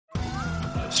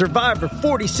Survivor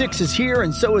 46 is here,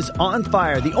 and so is On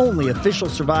Fire, the only official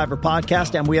Survivor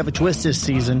podcast, and we have a twist this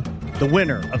season. The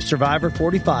winner of Survivor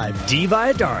 45, Dee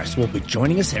Valladares, will be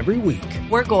joining us every week.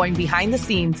 We're going behind the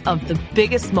scenes of the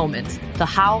biggest moments, the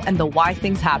how and the why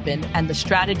things happen, and the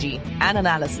strategy and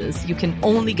analysis you can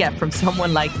only get from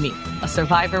someone like me, a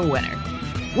Survivor winner.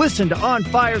 Listen to On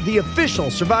Fire, the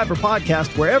official Survivor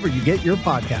podcast, wherever you get your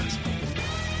podcast.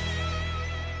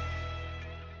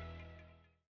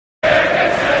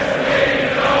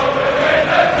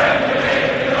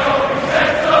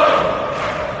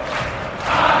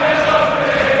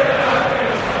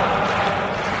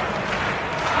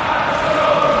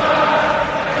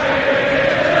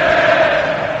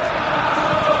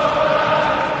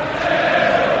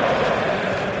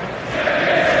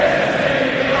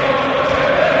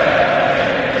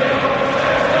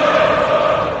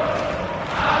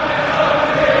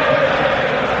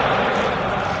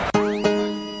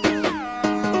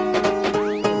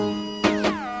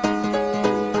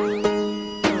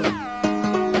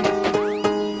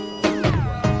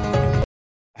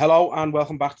 Hello and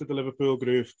welcome back to the Liverpool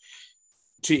Groove.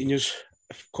 Treating you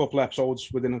a couple of episodes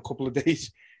within a couple of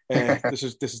days. This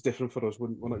is different for us. We're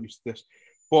not used to this,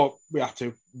 but we had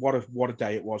to. What a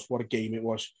day it was! What a game it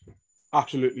was!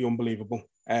 Absolutely unbelievable.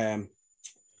 How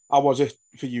was it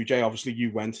for you, Jay? Obviously,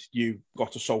 you went. You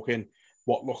got to soak in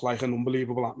what looked like an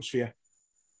unbelievable atmosphere.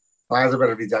 I had a bit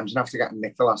of redemption after getting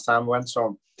nicked the last time I went,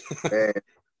 so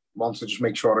wanted to just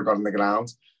make sure I got on the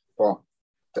ground. But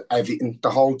everything,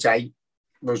 the whole day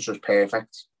was just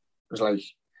perfect. It was like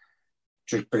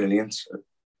just brilliant.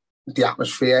 The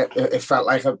atmosphere, it felt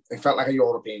like a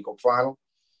European Cup final.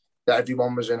 That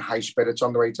everyone was in high spirits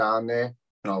on the way down there.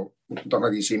 You know, don't know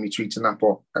if you see me tweeting that,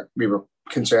 but we were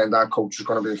concerned our coach was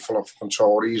going to be full of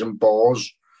Tories and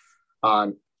bores,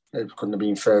 and it couldn't have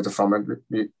been further from it.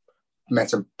 We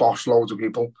met a boss loads of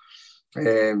people. We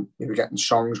were getting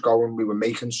songs going. We were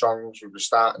making songs. We were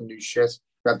starting new shit.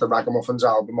 We had the Ragamuffins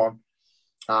album on.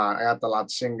 I had the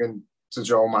lads singing the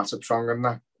Joe Matip song and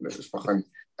that. It was fucking,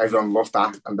 everyone loved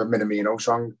that. And the Minamino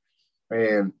song.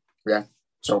 Yeah.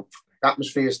 So the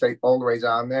atmosphere stayed all the way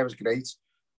down there. It was great.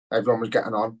 Everyone was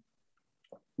getting on.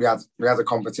 We had a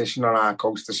competition on our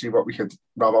coast to see what we could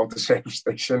rob out the service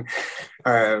station.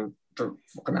 Fucking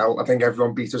hell, I think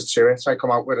everyone beat us to it. So I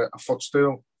come out with a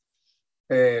footstool.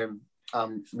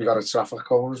 We got a traffic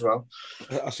cone as well.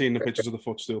 I've seen the pictures of the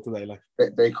footstool today. Like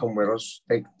they come with us.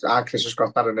 Our Chris has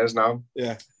got that in his now.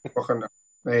 Yeah. Fucking,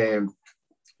 and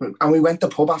we went to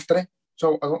the pub after it.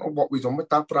 So I don't know what we've done with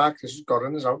that, but our Chris has got it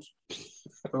in his house.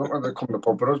 I don't know if they come to the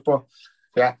pub with us, but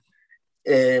yeah.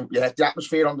 The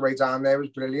atmosphere on the way down there was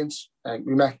brilliant.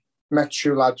 We met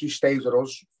two lads who stayed with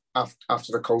us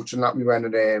after the coach and that. We went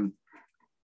and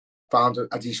found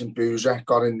a decent boozer,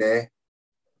 got in there.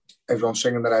 Everyone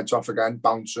singing their heads off again,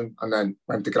 bouncing, and then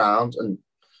went to ground. And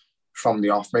from the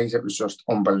off, mate, it was just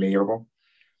unbelievable.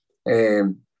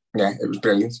 It was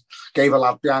brilliant. Gave a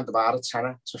lad behind the bar a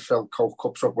tenner to fill Coke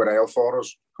cups up with ale for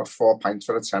us. Got 4 pints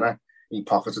for a tenner. He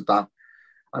pocketed that.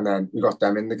 And then we got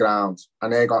them in the ground.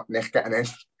 And they got Nick getting in.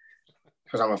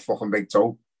 Because I'm a fucking big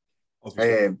toe.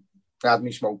 I had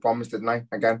me smoke bombs, didn't I?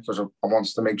 Again, because I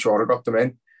wanted to make sure I got them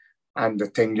in. And the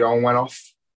thing went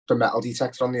off. The metal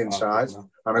detector on the inside,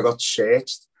 and I got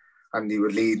searched, and they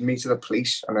would lead me to the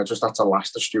police, and I just had to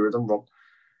lash the steward and run.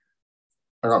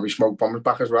 I got my smoke bombs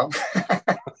back as well.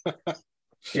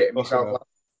 Shitting myself.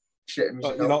 You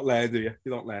don't lie, do you?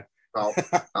 You don't lie. No.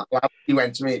 He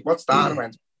went to me, "What's that?" I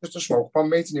went, "Just a smoke bomb,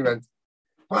 mate." And he went,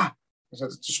 "What?" I said,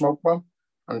 "It's a smoke bomb."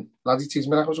 And laddie teased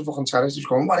me like I was a fucking terrorist. He was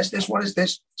going, "What is this? What is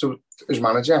this?" So his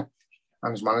manager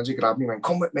grabbed me and went,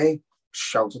 "Come with me."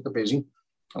 Shouted the busy.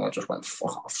 And I just went,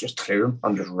 fuck off, just threw him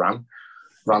and just ran.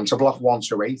 Ran to block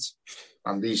 128.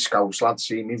 And these scouts lads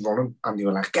see me running and they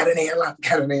were like, "Get in here, lad,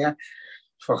 get in here."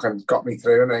 Fucking got me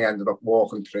through and I ended up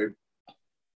walking through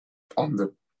on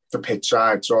the pitch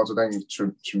side sort of thing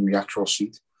to the actual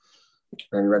seat.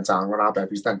 And we went down with our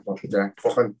babies then. But yeah,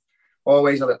 fucking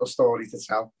always a little story to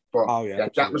tell. But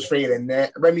the atmosphere in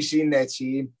there, when we seen their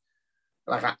team,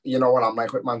 like, you know what I'm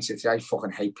like with Man City, I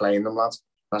fucking hate playing them, lads.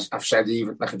 As I've said,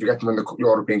 even like if you get them in the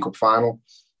European Cup final,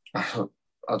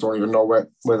 I don't even know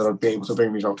whether I'd be able to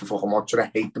bring myself to fucking watch it.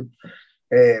 I hate them.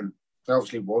 I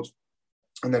obviously would.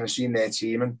 And then I seen their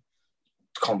team and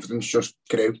confidence just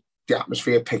grew. The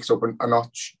atmosphere picked up a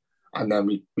notch. And then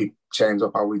we changed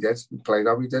up how we did. We played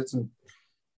how we did. And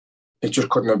it just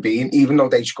couldn't have been, even though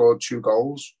they scored 2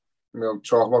 goals. We'll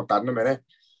talk about that in a minute.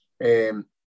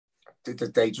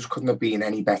 They just couldn't have been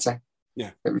any better.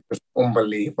 Yeah. It was just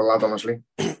unbelievable, lad, honestly.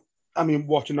 I mean,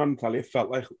 watching on telly, it felt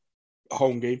like a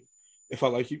home game. it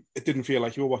felt like it didn't feel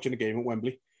like you were watching a game at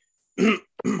Wembley.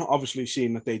 Obviously,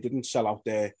 seeing that they didn't sell out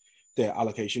their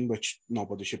allocation, which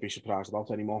nobody should be surprised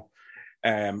about anymore.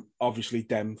 Obviously,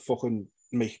 them fucking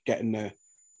getting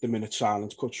the minute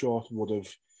silence cut short would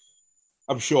have,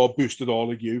 I'm sure, boosted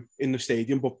all of you in the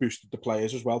stadium, but boosted the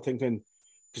players as well, thinking,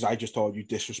 because I just thought you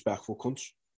disrespectful cunts.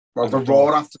 Well, the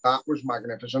roar after that was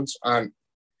magnificent, and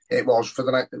it was for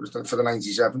the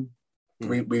 97.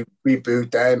 We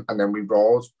booed them, and then we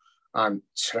roared, and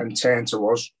Trent turned to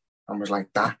us and was like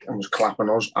that, and was clapping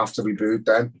us after we booed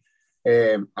them.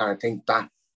 And I think that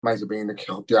might have been the kick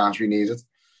up the arse we needed.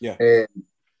 Yeah.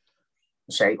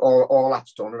 Say all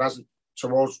that's done. It hasn't.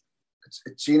 To us,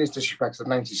 it's seen as disrespect at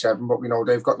 97, but we know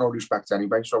they've got no respect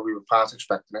anyway, so we were part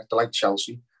expecting it. They're like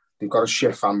Chelsea. They've got a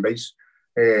shit fan base.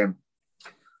 And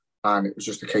it was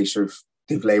just a case of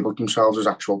they've labelled themselves as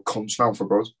actual cunts now for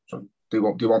good. So they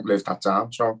won't live that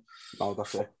down. So no,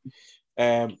 that's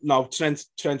it. No,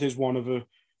 Trent is one of a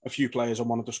few players I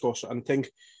want to discuss. And I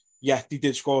think, yeah, they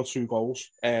did score 2 goals.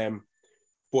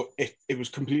 But it was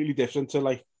completely different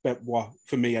to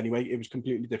for me anyway, it was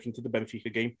completely different to the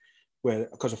Benfica game,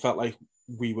 because I felt like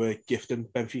we were gifting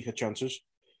Benfica chances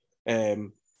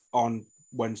on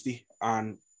Wednesday,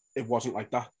 and it wasn't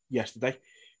like that yesterday.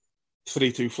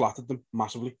 3-2 flattered them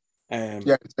massively. Yeah,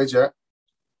 it did, yeah.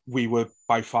 We were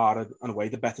by far and away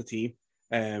the better team.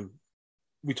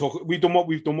 We've done what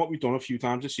we've done a few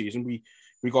times this season.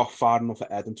 We got far enough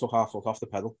ahead and took our foot off the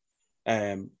pedal.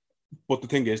 But the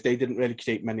thing is, they didn't really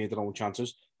create many of their own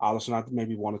chances. Alisson had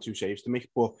maybe 1 or 2 saves to make,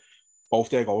 but both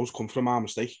their goals come from our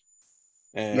mistake.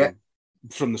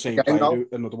 From the same player.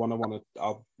 Another one I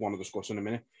want to discuss in a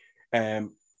minute.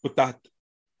 But that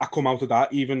I come out of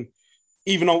that, even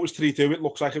though it was 3-2, it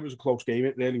looks like it was a close game.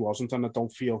 It really wasn't, and I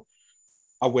don't feel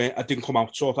I didn't come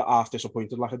out sort of half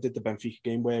disappointed like I did the Benfica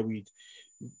game where we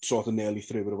sort of nearly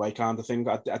threw it away kind of thing.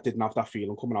 I didn't have that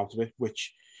feeling coming out of it,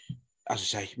 which, as I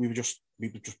say, we were just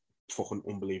fucking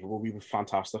unbelievable. We were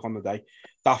fantastic on the day.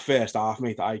 That first half,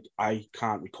 mate, I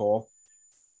can't recall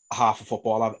half of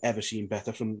football I've ever seen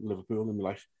better from Liverpool in my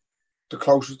life. The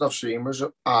closest I've seen was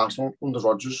Arsenal under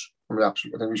Rodgers. I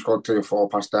think we scored 3 or 4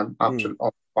 past them, absolutely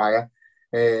on fire.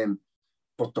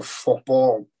 But the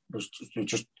football was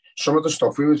just some of the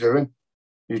stuff we were doing.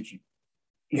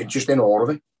 You're just in awe of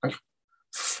it. Like,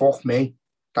 fuck me,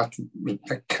 that's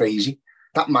like crazy.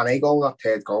 That Mane goal, that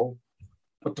 3rd goal,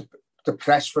 but the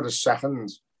press for the second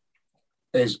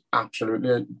is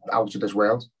absolutely out of this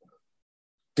world.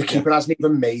 The keeper hasn't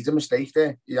even made a mistake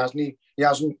there. He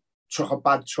hasn't took a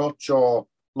bad touch or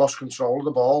lost control of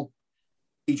the ball.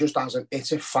 He just hasn't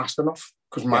hit it fast enough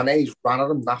because Mane's ran at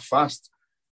him that fast.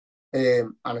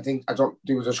 And I think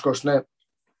they were discussing it.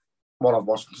 What I've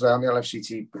watched today on the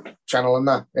LFCT channel and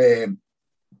that,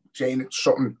 saying it's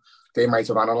something they might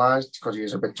have analysed because he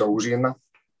is a bit dozy in that.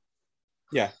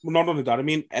 Yeah, well, not only that, I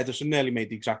mean, Ederson nearly made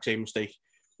the exact same mistake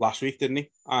last week, didn't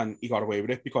he? And he got away with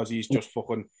it because he's just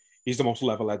he's the most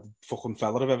level-headed fucking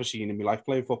fella I've ever seen in my life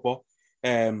playing football.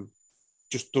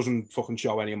 Just doesn't fucking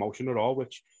show any emotion at all,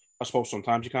 which I suppose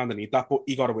sometimes you kind of need that, but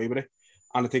he got away with it.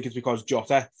 And I think it's because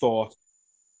Jota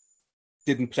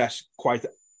didn't press quite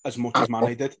as much as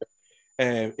Mane did.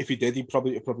 If he did, it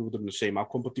probably would have been the same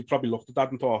outcome, but he probably looked at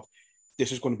that and thought,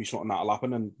 this is going to be something that'll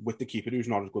happen, and with the keeper who's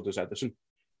not as good as Ederson,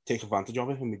 take advantage of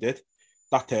it, and we did.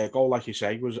 That 3rd goal, like you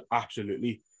say, was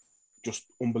absolutely just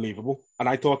unbelievable. And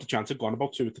I thought the chance had gone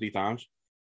about 2 or 3 times.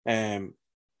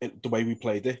 The way we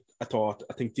played it, I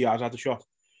think Diaz had a shot,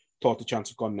 thought the chance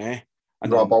had gone there.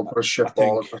 And Rob put a shit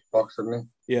ball in the box, didn't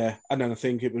he? Yeah, and then I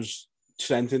think it was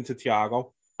Trent into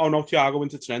Thiago. Oh no, Thiago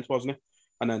into Trent, wasn't it?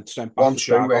 And then Trent back to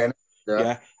Thiago.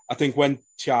 Yeah, I think when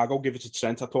Thiago gave it to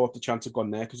Trent, I thought the chance had gone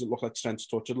there because it looked like Trent's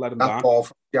touch had let him down. That ball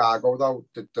from Thiago, though,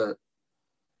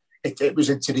 it was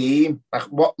a dream. Like,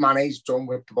 what Mane's done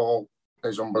with the ball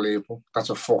is unbelievable.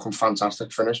 That's a fucking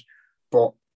fantastic finish.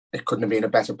 But it couldn't have been a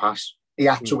better pass. He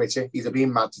had to hit it. He'd have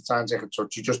been mad to try and take a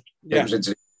touch. It was a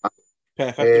dream.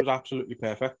 Perfect. It was absolutely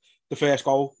perfect. The first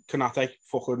goal, Konate,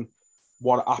 fucking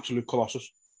what an absolute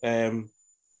colossus.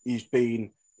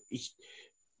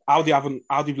 How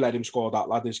they've let him score that,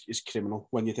 lad, is criminal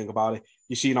when you think about it.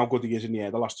 You've seen how good he is in the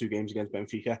air the last 2 games against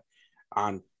Benfica,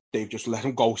 and they've just let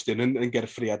him ghost in and get a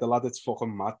free header, lad. It's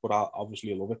fucking mad, but I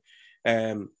obviously love it.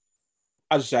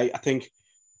 As I say, I think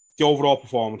the overall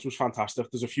performance was fantastic.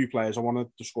 There's a few players I want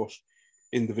to discuss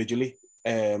individually.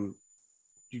 I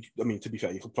mean, to be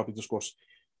fair, you could probably discuss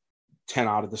 10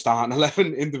 out of the starting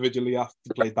 11 individually after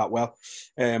they played that well.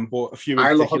 But a few in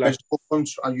I particular... look at this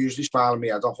ones, I usually smile my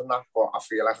head off in that, but I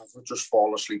feel like I could just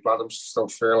fall asleep, lad. I still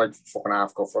feel like fucking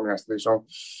half cut from yesterday, so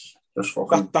just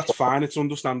fucking... That's fine, it's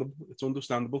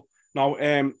understandable. Now,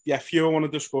 yeah, few I want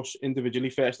to discuss individually.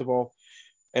 First of all,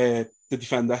 the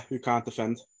defender who can't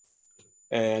defend,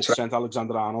 Trent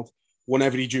Alexander-Arnold, won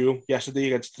every duel yesterday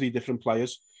against 3 different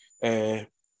players.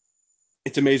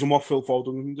 It's amazing what Phil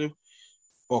Foden can do,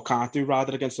 or can't do,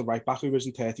 rather, against the right back who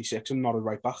isn't 36 and not a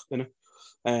right back, isn't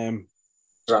it?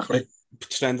 Exactly.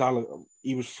 Trent,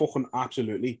 he was fucking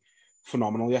absolutely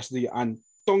phenomenal yesterday. And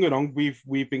don't get wrong,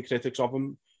 we've been critics of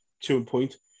him to a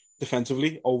point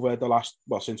defensively over the last,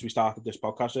 since we started this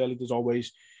podcast early. There's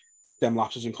always them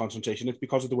lapses in concentration. It's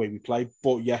because of the way we play.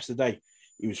 But yesterday,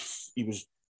 he was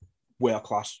world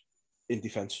class in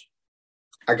defence.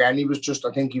 Again, he wanted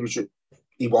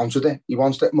it. He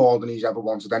wanted it more than he's ever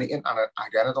wanted anything. And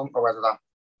again, I don't know whether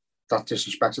that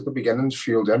disrespect at the beginning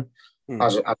fueled him.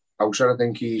 As a coacher, I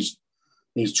think he's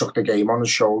took the game on his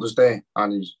shoulders there,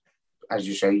 and he's, as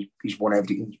you say, he's won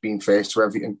everything. He's been first to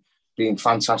everything, being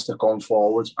fantastic going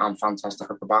forward and fantastic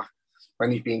at the back.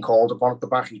 When he's been called upon at the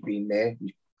back, he's been there.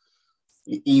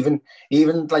 Even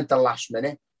like the last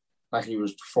minute, like he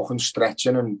was fucking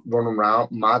stretching and running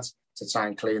around mad to try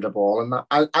and clear the ball, and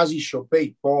that, as he should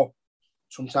be. But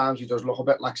sometimes he does look a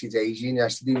bit lackadaisy, and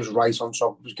yesterday he was right on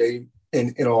top of his game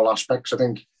in all aspects. I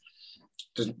think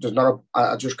there's not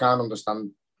I just can't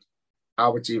understand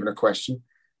how it's even a question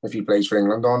if he plays for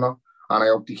England or not. And I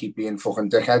hope they keep being fucking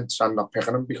dickheads and not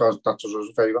picking him, because that does us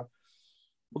a favour.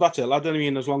 Well, that's it, lad. I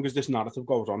mean, as long as this narrative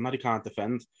goes on that he can't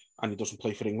defend and he doesn't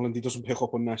play for England, he doesn't pick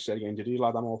up unnecessary injuries,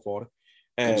 lad, I'm all for it.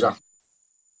 Exactly.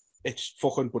 It's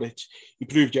fucking, but he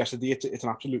proved yesterday it's an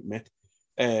absolute myth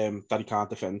that he can't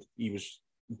defend. He was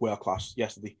world class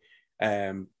yesterday.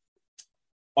 On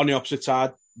the opposite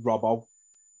side, Robbo,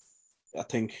 I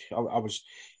think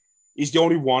he's the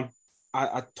only one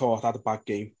I thought had a bad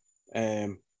game. I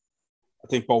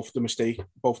think both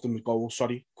the goals,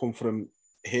 come from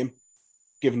him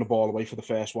giving the ball away for the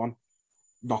first one,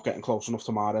 not getting close enough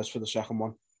to Mahrez for the second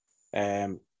one.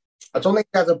 I don't think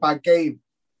he had a bad game,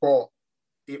 but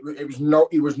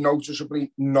he was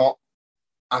noticeably not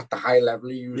at the high level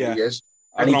he usually is.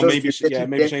 And I don't know, maybe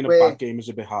saying a bad game is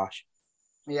a bit harsh.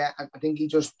 Yeah, I think he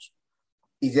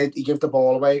gave the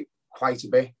ball away quite a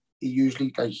bit. He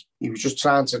usually, he was just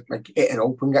trying to hit an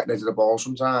open, get rid of the ball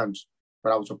sometimes,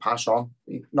 without a pass on,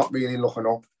 not really looking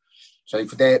up. So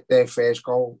for their first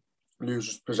goal,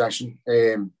 loses possession,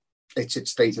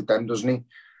 it's stated then, doesn't he?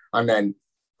 And then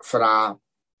for our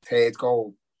third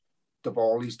goal, the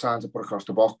ball he's trying to put across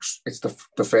the box, it's the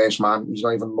first man. He's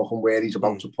not even looking where he's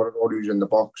about to put it or who's in the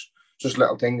box. Just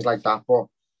little things like that, but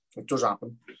it does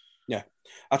happen. Yeah,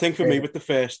 I think for me with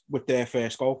their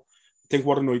first goal, I think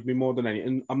what annoyed me more than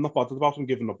anything, I'm not bothered about them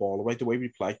giving the ball away. The way we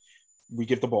play, we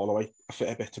give the ball away a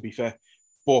fair bit, to be fair.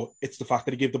 But it's the fact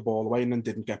that he gave the ball away and then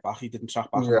didn't get back. He didn't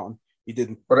track back on. He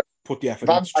didn't put the effort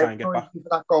in to try and get back. For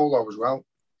that goal though as well.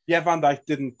 Yeah, Van Dijk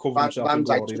didn't cover himself in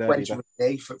glory there either.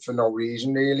 Went to for no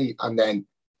reason really, and then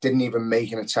didn't even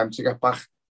make an attempt to get back.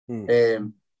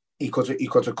 He could have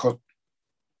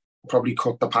probably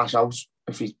cut the pass out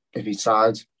if he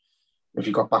tried. If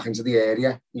he got back into the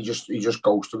area, he just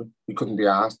ghosted him. He couldn't be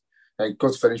asked.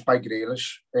 Good finish by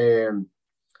Grealish,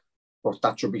 but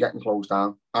that should be getting closed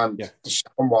down. And the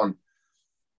second one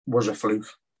was a fluke.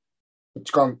 It's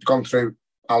gone through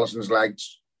Alisson's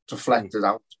legs, deflected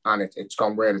out, and it's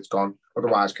gone where it's gone.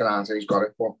 Otherwise, Canate's got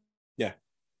it. But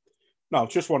no,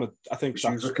 just wanted. I think she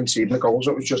was conceding the goals.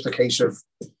 It was just a case of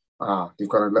they've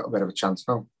got a little bit of a chance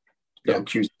now. Little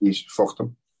QTs fucked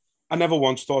them. I never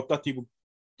once thought that they would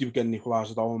get an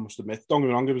equaliser, though, I must admit. Don't get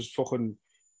me wrong, it was fucking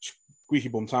squeaky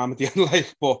bum time at the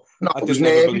end, but I didn't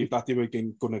ever believe that they were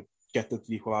going to get the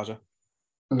equaliser.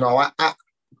 No,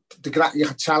 you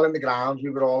could tell in the ground we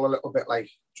were all a little bit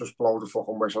just blow the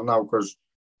fucking whistle now, because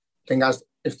I think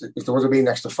if there would have been an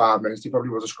extra 5 minutes, they probably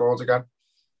would have scored again.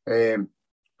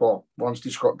 But once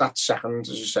they scored that second,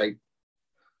 as you say,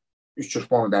 it's just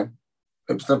one of them.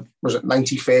 Was it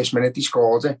 91st minute they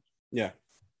scored it? Yeah.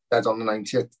 Dead on the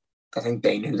 90th. I think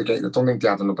they knew the game. I don't think they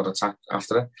had another attack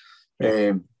after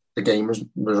it. The game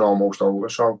was almost over.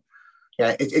 So,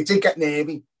 yeah, it did get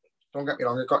nervy. Don't get me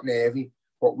wrong, it got nervy.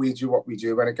 But we do what we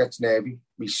do when it gets nervy.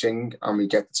 We sing and we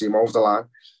get the team over the line.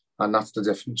 And that's the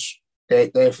difference.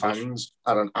 Their fans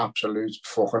are an absolute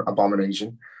fucking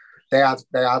abomination. They had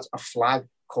a flag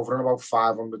covering about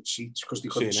 500 seats because they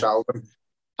couldn't sell them.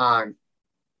 And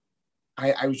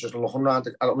I was just looking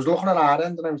around. I was looking at our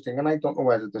end and I was thinking, I don't know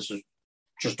whether this is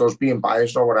just us being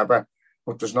biased or whatever,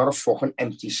 but there's not a fucking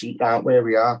empty seat out where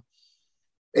we are.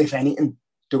 If anything,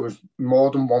 there was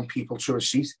more than one people to a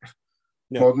seat.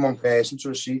 More than one person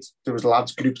to a seat. There was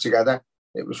lads grouped together.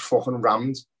 It was fucking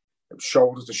rammed. It was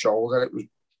shoulder to shoulder. It was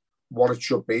what it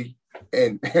should be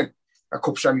in a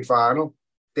cup semi-final,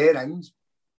 their end,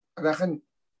 I reckon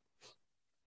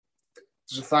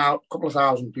there's a couple of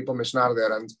thousand people missing out of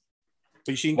their end.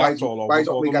 But you've seen gaps all over. Why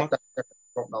don't we get that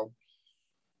now?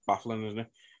 Baffling, isn't it?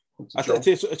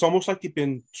 It's almost like they've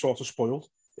been sort of spoiled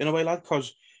in a way, lad,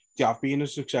 because they have been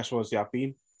as successful as they have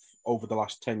been over the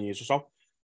last 10 years or so.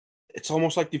 It's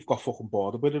almost like they've got fucking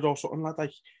bored with it or something like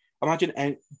that. Imagine,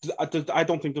 I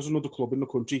don't think there's another club in the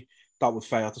country that would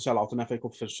fail to sell out an FA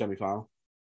Cup for semi-final.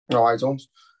 No, I don't.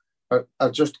 I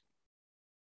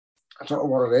don't know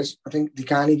what it is. I think they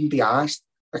can't even be asked.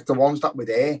 Like the ones that were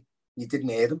there, you didn't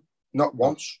hear them. Not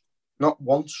once. Not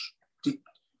once.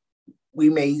 We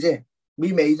made it.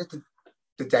 We made it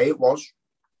the day it was.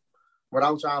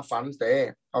 Without our fans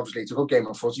there, obviously it's a good game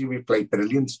of footy. We played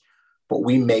brilliant, but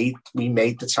we made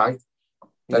the tie.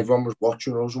 Everyone was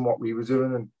watching us and what we were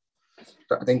doing, and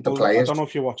I think the players. I don't know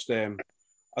if you watched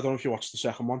the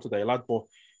second one today, lad, but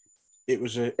it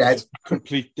was a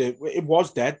complete. It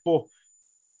was dead, but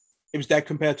it was dead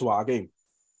compared to our game.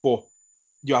 But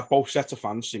you had both sets of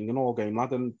fans singing all game,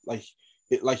 lad, and like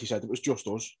you said, it was just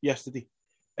us yesterday.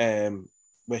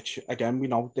 Which again, we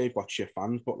know they've got shit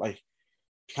fans, but like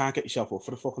you can't get yourself up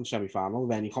for the fucking semi-final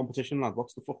of any competition, lad.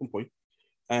 What's the fucking point?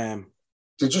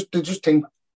 They just think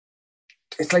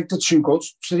it's like they're too good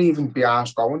to even be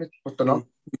asked going it, but they're not.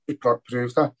 We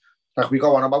proved that. Like we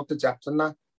go on about the depth and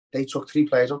that. They took 3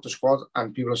 players out the squad,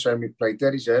 and people are saying we played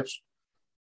their reserves.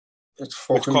 It's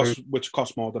fucking which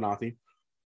cost more than our team.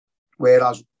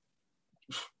 Whereas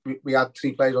we had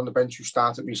 3 players on the bench who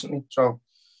started recently, so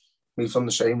we've done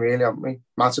the same, really, haven't we?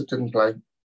 Matip didn't play;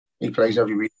 he plays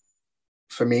every week.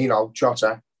 For me, no,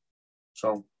 Jota.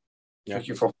 So, take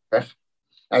your fucking pick.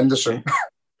 Anderson.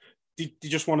 Do you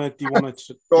just want to? Do you want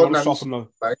to soften the?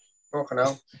 Fucking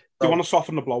hell. Do you want to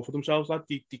soften the blow for themselves, lad?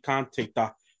 They can't take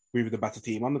that. We were the better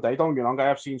team on the day. Don't get me wrong. I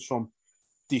have seen some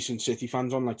decent City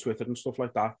fans on like Twitter and stuff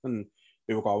like that, and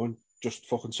they were going, just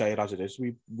fucking say it as it is.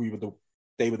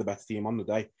 They were the better team on the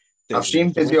day. I've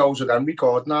seen videos of them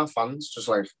recording our fans, just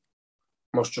like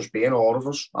must just be in all of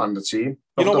us and the team.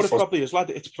 You know what it probably is, lad?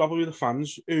 It's probably the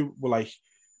fans who were like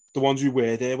the ones who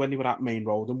were there when they were at Main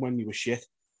Road and when they were shit.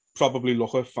 Probably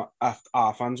look at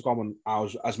our fans going, I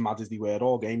was as mad as they were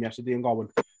all game yesterday and going,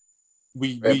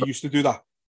 we used to do that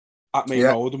at Main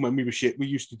Road, and when we were shit, we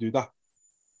used to do that.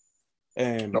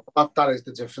 No, that is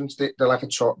the difference. They're like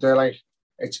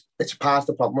it's part of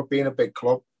the problem with being a big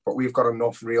club, but we've got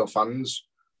enough real fans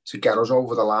to get us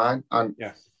over the line. And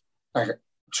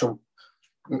so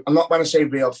I'm not going to say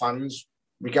real fans.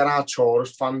 We get our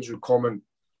tourist fans who come and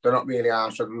they're not really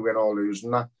asked whether we win or lose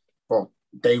and that, but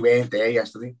they weren't there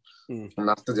yesterday, and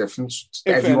that's the difference.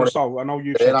 In fairness, though, I know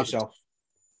you've said yourself.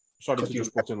 Sorry to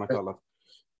just put in like that, lad.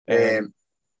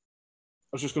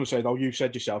 I was just going to say, though, you've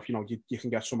said yourself, you know, you can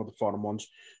get some of the foreign ones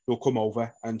who'll come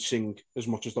over and sing as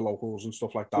much as the locals and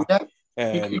stuff like that.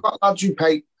 Yeah, you've got lads who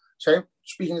pay. So,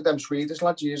 speaking of them Swedish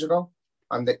lads years ago,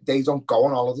 and they don't go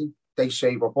on holiday. They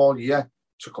save up all year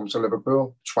to come to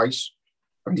Liverpool twice,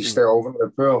 and they stay over in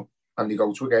Liverpool, and they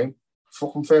go to a game.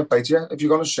 Fucking fair play to you. If you're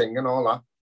going to sing and all that,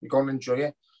 you're going to enjoy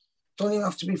it. Don't even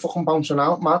have to be fucking bouncing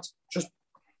out, Matt. Just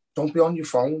don't be on your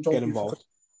phone. Don't get involved.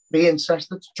 Be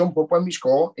interested. Jump up when we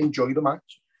score. Enjoy the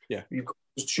match. Yeah.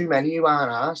 There's too many who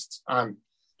aren't asked. And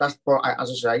that's what,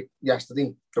 as I say,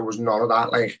 yesterday, there was none of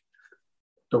that. Like,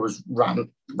 there was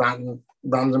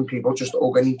random people just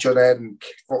hugging each other and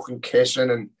fucking kissing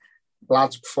and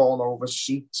lads falling over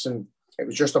seats. And it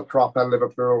was just a proper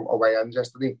Liverpool away end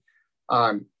yesterday.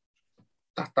 And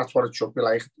that's what it should be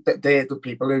like. They're the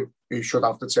people who should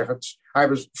have the tickets. I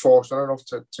was fortunate enough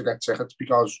to get tickets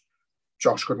because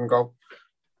Josh couldn't go.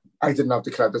 I didn't have the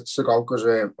credits to go because,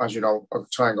 as you know, I'd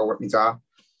try and go with my dad.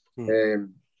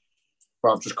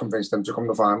 But I've just convinced them to come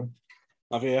to the final.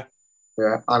 Have you?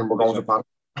 Yeah, and we're going to Japan.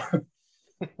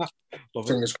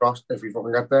 Fingers crossed if we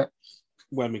fucking get there.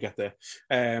 When we get there.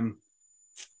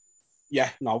 Yeah,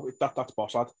 no, that's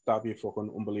boss, lad. That'd be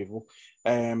fucking unbelievable.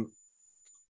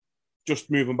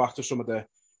 Just moving back to some of the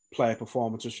player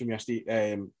performances from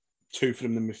yesterday, 2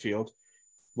 from the midfield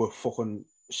were fucking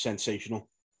sensational.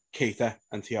 Keita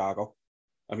and Thiago.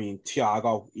 I mean,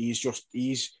 Thiago, he's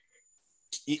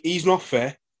not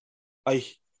fair. Like,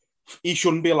 he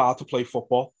shouldn't be allowed to play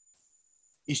football.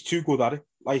 He's too good at it.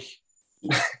 Like,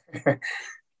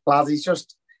 lad,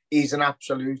 he's an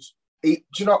absolute. Do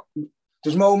you know?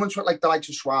 There's moments with like the likes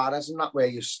of Suarez and that where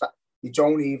you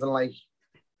don't even like.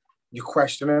 You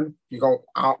question him. You go,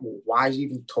 why is he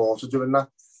even taught of doing that?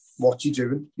 What's he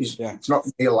doing? It's not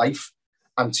real life.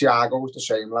 And Thiago was the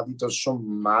same, lad. He does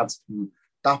some mad...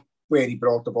 That where he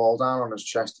brought the ball down on his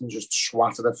chest and just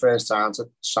swatted it first time to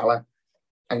Salah.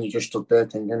 And you just stood there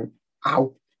thinking,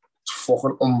 How? It's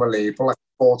fucking unbelievable. Like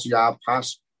 40-yard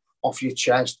pass off your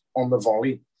chest on the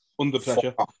volley. Under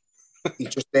pressure.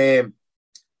 He's just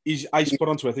I put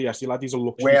on Twitter yesterday, lad, he's a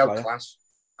luxury world player. class.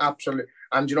 Absolutely.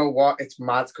 And you know what? It's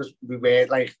mad because we were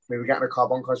getting a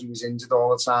cob on because he was injured all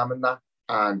the time and that.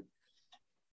 And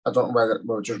I don't know whether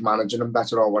we're just managing him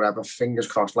better or whatever. Fingers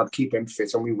crossed, lad. Keep him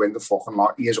fit and we win the fucking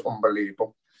lot. He is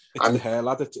unbelievable. It's and the hair,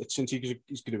 lad. It's since he's going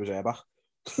to his hair back.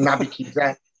 Naby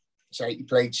Keita, he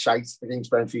played shite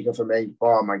against Benfica for me.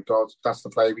 Oh my God, that's the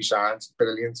player we signed.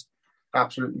 Brilliant.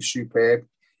 Absolutely superb.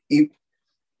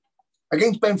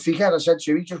 Against Benfica, as I said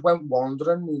to you, he just went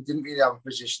wandering. He didn't really have a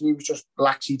position. He was just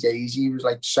laxy-daisy. He was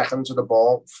like second to the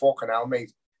ball. Fucking hell,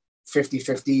 mate.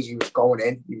 50-50s, he was going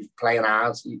in. He was playing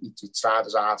hard. He tried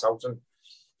his heart out. And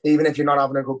even if you're not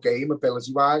having a good game,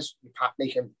 ability-wise, you're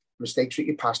making mistakes with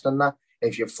your pass and that.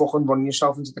 If you're fucking running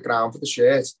yourself into the ground for the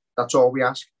shirt, that's all we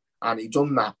ask. And he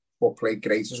done that, but played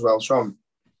great as well. So,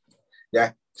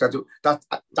 yeah,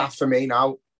 that for me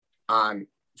now, and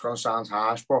it's going to sound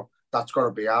harsh, but that's got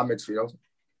to be our midfield.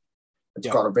 It's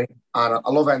got to be. And I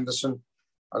love Henderson.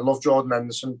 I love Jordan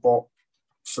Henderson. But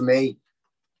for me,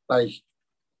 like,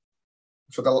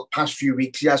 for the past few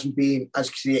weeks, he hasn't been as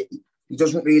creative. He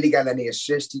doesn't really get any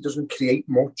assists. He doesn't create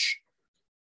much.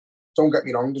 Don't get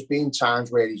me wrong. There's been times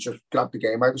where he's just grabbed the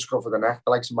game out the scruff of the neck,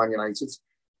 the likes of Man United.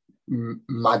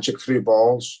 Magic through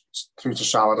balls, through to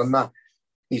Salah and that.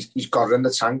 He's got it in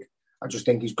the tank. I just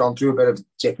think he's gone through a bit of a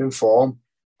dip in form.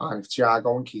 And if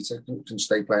Thiago and Keita can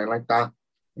stay playing like that,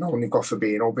 when you've got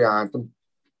Fabinho behind them,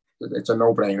 it's a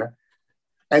no-brainer.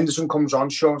 Henderson comes on,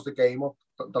 shows the game up,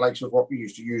 the likes of what we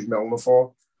used to use Milner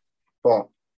for. But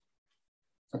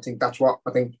I think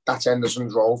that's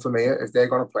Henderson's role for me. If they're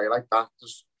going to play like that,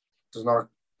 there's not.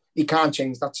 He can't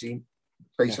change that team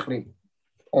basically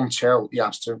until he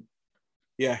has to.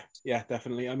 Yeah,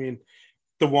 definitely. I mean,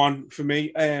 the one for me,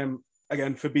 again,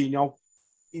 Fabinho,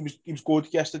 he was good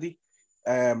yesterday.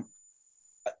 I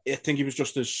think he was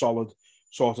just as solid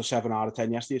sort of 7 out of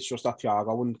 10 yesterday. It's just that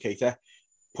Thiago and Keita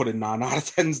put in 9 out of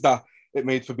 10s that it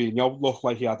made Fabinho look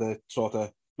like he had a sort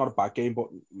of, not a bad game, but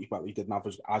he didn't have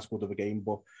as good of a game.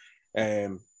 But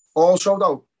also,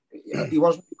 though, he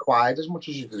wasn't required as much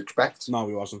as you'd expect. No,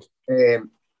 he wasn't.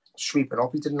 Sweeping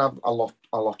up, he didn't have a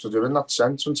lot to do in that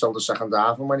sense until the second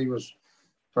half, and when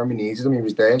we needed him, he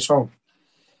was there. So,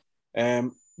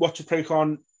 what's your take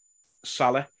on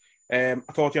Salah? I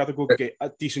thought he had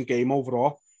a decent game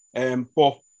overall.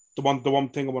 But the one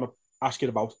thing I want to ask you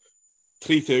about,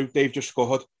 3-2, they've just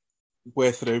scored.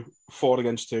 We're through 4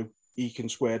 against 2. He can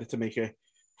square it to make it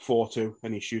 4-2,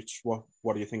 and he shoots. What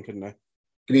are you thinking now?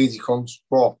 Greedy cunts,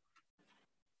 but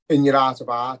in your heart of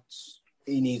hearts,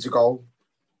 he needs a goal.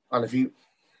 And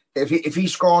if he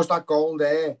scores that goal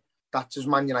there, that's his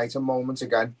Man United moment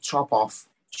again. Top off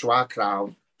to our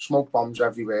crowd, smoke bombs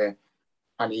everywhere,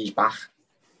 and he's back.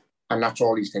 And that's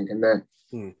all he's thinking there.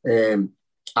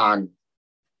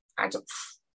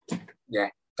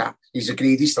 That he's a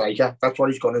greedy striker. That's what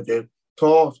he's going to do.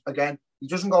 Thought again, he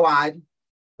doesn't go hiding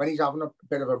when he's having a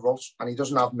bit of a rut, and he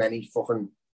doesn't have many fucking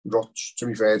ruts, to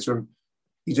be fair to him.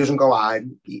 He doesn't go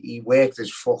hiding. He worked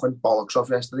his fucking bollocks off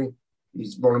yesterday.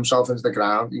 He's run himself into the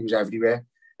ground. He was everywhere.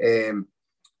 And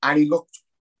he looked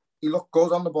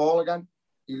good on the ball again.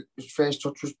 His first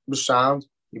touch was sound.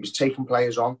 He was taking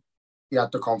players on. He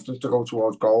had the confidence to go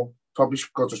towards goal. Probably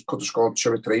could have scored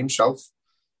 2 or 3 himself.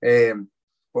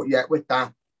 But yeah, with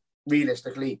that,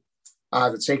 realistically,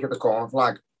 either take it the corner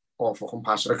flag or fucking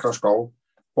pass it across goal.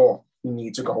 But he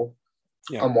needs a goal.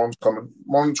 Yeah. And one's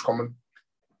coming.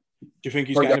 Do you think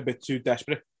he's getting a bit too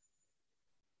desperate?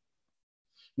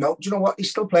 No, do you know what?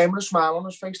 He's still playing with a smile on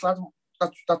his face, lad.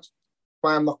 That's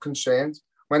why I'm not concerned.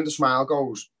 When the smile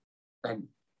goes,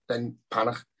 then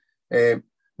panic.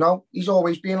 No, he's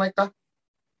always been like that.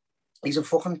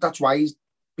 That's why he's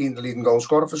been the leading goal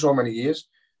scorer for so many years.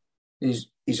 He's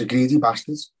a greedy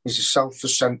bastard. He's a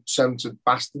self-centered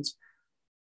bastard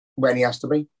when he has to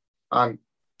be. And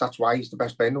that's why he's the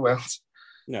best player in the world.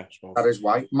 Yeah, that is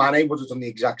why. Mane would have done the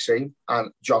exact same,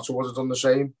 and Jota would have done the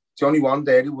same. The only one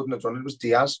there who wouldn't have done it was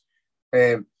Diaz.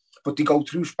 But they go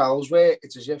through spells where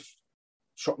it's as if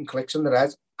something clicks in their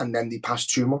head and then they pass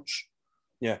too much.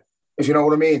 Yeah. If you know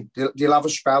what I mean. They'll have a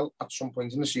spell at some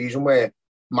point in the season where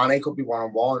Mane could be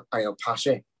 1-on-1 and he'll pass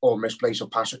it or misplace a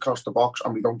pass across the box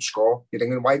and we don't score. You're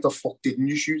thinking, why the fuck didn't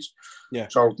you shoot? Yeah.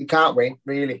 So they can't win,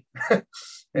 really. No.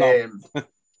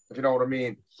 If you know what I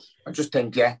mean. I just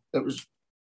think, it is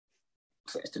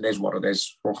what it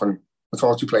is. I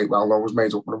thought he played well, though. I was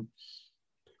made up with him.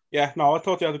 Yeah, no, I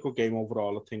thought he had a good game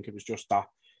overall. I think it was just that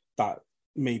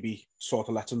maybe sort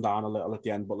of let him down a little at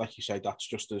the end. But like you say, that's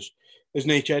just his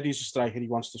nature. He's a striker. He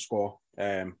wants to score.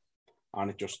 And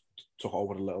it just took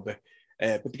over a little bit.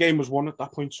 But the game was won at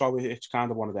that point, so it's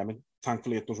kind of one of them. And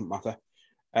thankfully, it doesn't matter.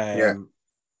 I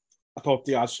thought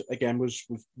Diaz, again, was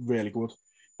really good.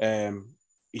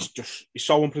 He's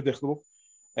so unpredictable.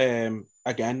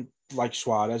 Again, like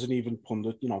Suarez and even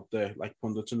pundits and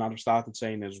that have started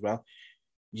saying it as well.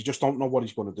 You just don't know what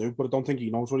he's going to do, but I don't think he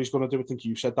knows what he's going to do. I think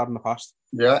you've said that in the past.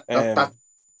 Yeah, that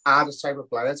are the type of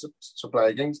players to play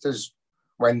against is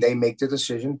when they make the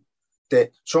decision.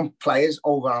 That some players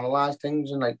overanalyze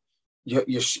things, and like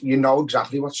you know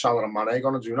exactly what Salah and Mane are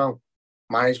going to do now.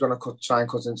 Mane's going to try and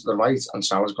cut into the right, and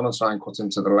Salah's going to try and cut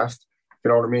into the left.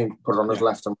 You know what I mean? Put it on his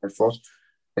left and right foot.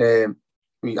 I'm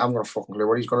going to fucking clue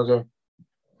what he's going to do.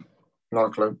 Not a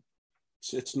clue.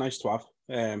 It's nice to have.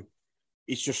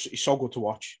 He's so good to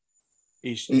watch.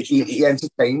 He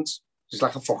entertains. He's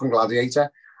like a fucking gladiator.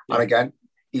 Yeah. And again,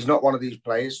 he's not one of these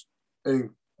players who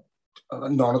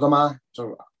none of them are.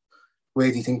 So where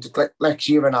do you think like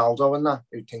Ronaldo and that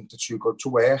who think they're too good to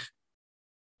work?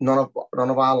 None of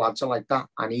our lads are like that.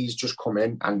 And he's just come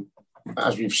in, and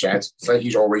as we've said, it's like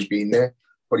he's always been there.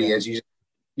 But he is.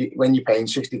 When you're paying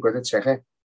 60 quid a ticket,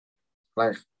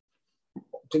 like I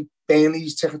think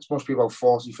Burnley's tickets must be about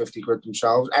 40, 50 quid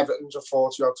themselves. Everton's are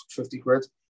 40 or 50 quid.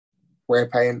 We're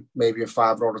paying maybe a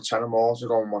 5 or a 10 or more to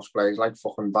go and watch players like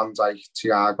fucking Van Dijk,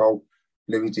 Thiago,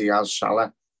 Luis Diaz,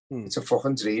 Salah. It's a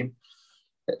fucking dream.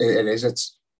 It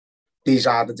is. These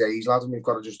are the days, lads, and we've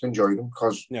got to just enjoy them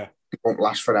because they won't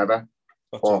last forever.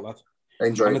 That's all, lad.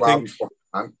 Enjoy it while we fucking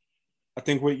can. I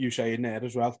think what you say in there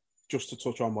as well, just to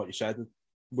touch on what you said,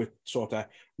 with sort of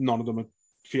none of them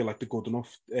feel like they're good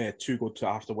enough, too good to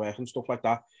have to work and stuff like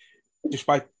that.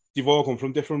 Despite they've all come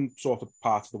from different sort of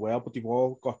parts of the world, but they've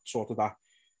all got sort of that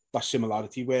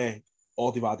similarity where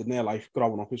all they've had in their life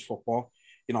growing up is football.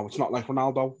 You know, it's not like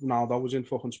Ronaldo. Ronaldo was in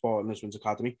fucking Sporting Lisbon's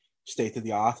academy, state of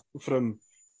the art from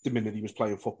the minute he was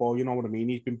playing football. You know what I mean?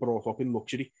 He's been brought up in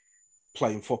luxury,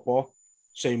 playing football.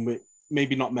 Same with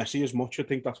maybe not Messi as much. I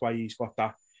think that's why he's got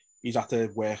that. He's had to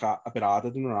work a bit harder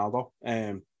than Ronaldo.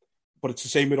 But it's the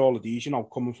same with all of these, you know,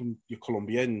 coming from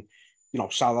Colombia, and, you know,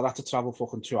 Salah had to travel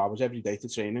fucking 2 hours every day to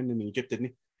training in Egypt,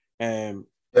 didn't he? Mane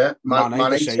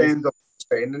turned up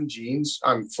training jeans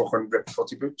and fucking ripped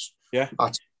footy boots. Yeah.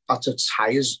 That's as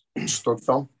high as stood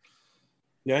from.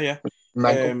 Yeah.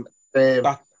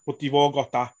 But they've all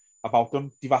got that about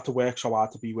them. They've had to work so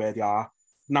hard to be where they are.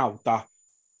 Now that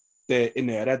they're in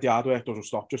their head, the hard work doesn't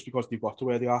stop just because they've got to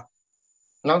where they are.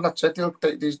 No, that's it. They're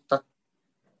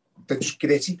just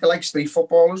gritty. They're like street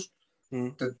footballers.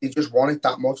 They just want it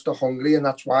that much. They're hungry, and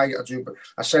that's why I do. But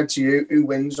I said to you, who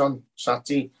wins on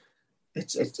Saturday?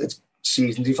 It's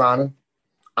season defining,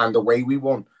 and the way we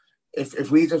won. If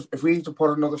we'd have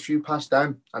put another few past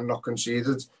them and not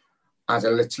conceded, as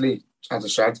I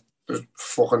said, just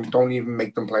fucking don't even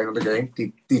make them play another game.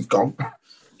 They've gone.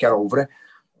 Get over it.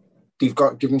 They've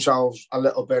got to give themselves a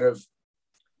little bit of.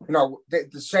 You know,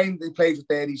 the same they played with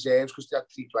their reserves because they had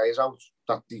 3 players out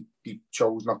that they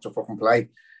chose not to fucking play.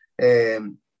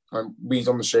 And we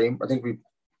done the same. I think if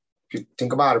you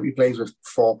think about it, we played with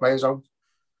 4 players out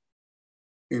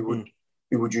who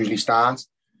would usually start.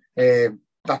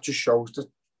 That just shows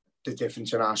the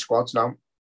difference in our squads now.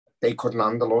 They couldn't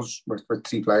handle us with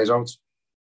 3 players out.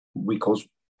 We could.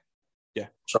 Yeah.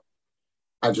 So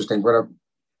I just think we're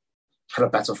a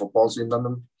better football team than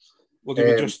them. Well,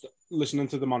 they were just listening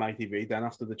to them on ITV then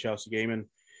after the Chelsea game,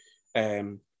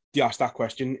 and they asked that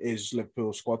question: is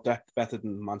Liverpool's squad depth better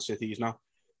than Man City's now?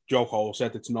 Joe Cole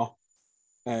said it's not.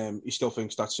 He still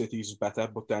thinks that City's is better,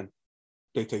 but then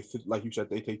they take, like you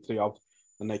said, they take 3 out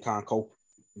and they can't cope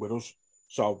with us.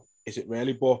 So is it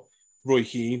really? But Roy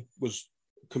Keane was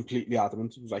completely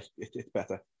adamant. He was like, it's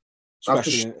better,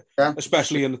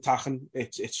 especially in attacking.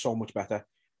 It's so much better.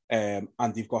 And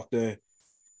they've got the.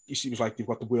 It was like they've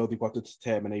got the will, they've got the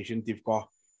determination, they've got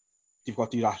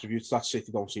these attributes that City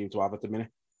don't seem to have at the minute.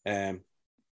 And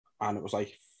it was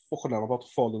like, fucking hell, I'm about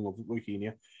to fall in love with Roy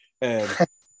Keane.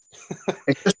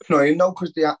 It's just annoying though,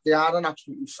 because they are an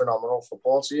absolutely phenomenal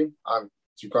football team, and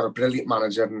you've got a brilliant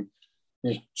manager, and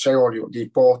you say they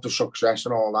bought the success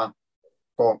and all that.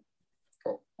 But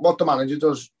what the manager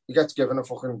does, he gets given a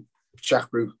fucking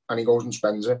checkbook and he goes and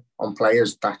spends it on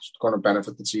players that's going to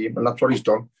benefit the team, and that's what he's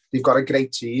done. They've got a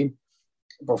great team,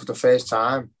 but for the first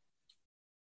time,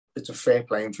 it's a fair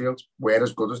playing field. We're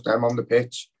as good as them on the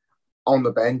pitch, on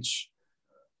the bench,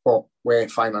 but we're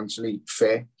financially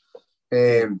fair.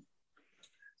 As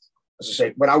I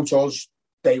say, without us,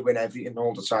 they win everything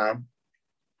all the time.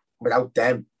 Without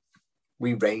them,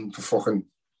 we reign for fucking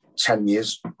 10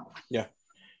 years. Yeah.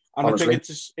 And honestly. I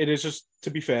think it is just, to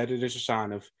be fair, it is a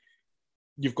sign of,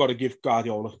 you've got to give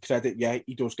Guardiola credit. Yeah,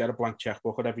 he does get a blank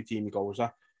checkbook at every team he goes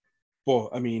at. But,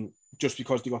 I mean, just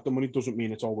because they got the money doesn't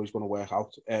mean it's always going to work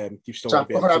out. You've still got to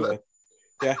be able to...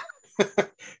 yeah.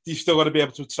 You've still got to be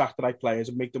able to attract the right players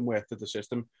and make them work to the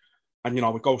system. And, you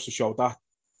know, it goes to show that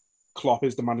Klopp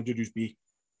is the manager who's beat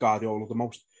Guardiola the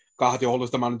most. Guardiola's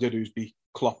the manager who's beat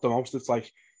Klopp the most. It's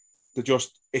like,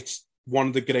 it's one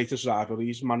of the greatest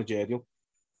rivalries, managerial.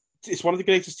 It's one of the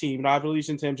greatest team rivalries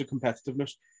in terms of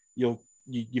competitiveness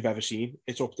you've ever seen.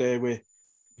 It's up there with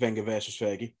Wenger versus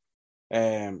Fergie.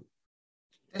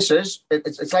 It's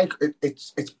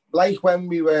like when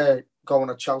we were going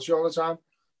at Chelsea all the time.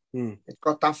 It's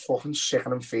got that fucking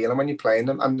sickening feeling when you're playing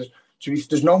them, and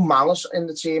there's no malice in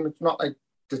the team. It's not like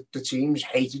the teams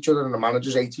hate each other and the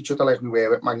managers hate each other like we were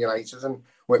with Man United and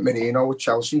with Mourinho, with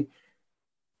Chelsea.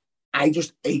 I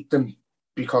just hate them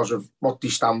because of what they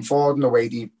stand for and the way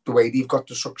they've got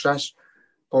the success,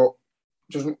 but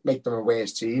it doesn't make them a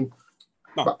worse team.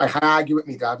 No. But I argue with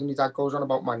my dad, and my dad goes on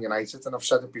about Man United, and I've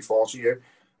said it before to you,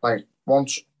 like,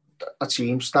 once a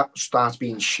team starts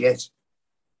being shit,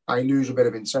 I lose a bit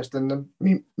of interest in them.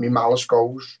 Me malice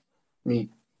goes, me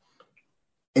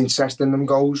interest in them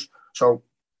goes. So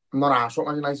I'm not arsed what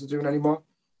Man United are doing anymore.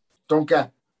 Don't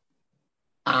get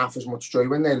half as much joy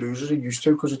when they lose as I used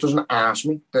to, because it doesn't arse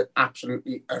me. They're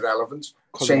absolutely irrelevant.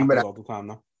 Same with all the time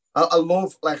now. I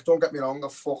love, like, don't get me wrong, I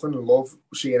fucking love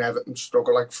seeing Everton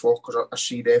struggle like fuck, because I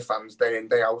see their fans day in,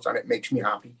 day out, and it makes me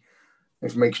happy.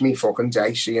 It makes me fucking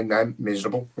day seeing them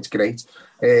miserable. It's great.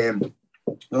 I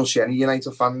don't see any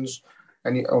United fans,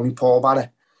 only Paul Barry.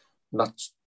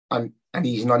 And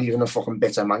he's not even a fucking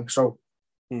bitter man, so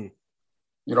you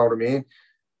know what I mean?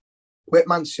 With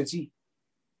Man City,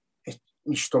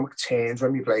 my stomach turns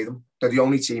when we play them. They're the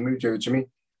only team who do it to me.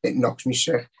 It knocks me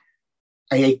sick.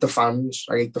 I hate the fans.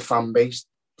 I hate the fan base.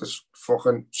 There's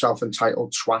fucking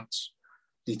self-entitled swats.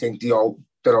 They think they're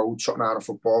owed something out of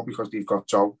football because they've got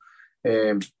Joe.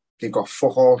 They've got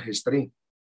fuck all history.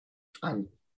 And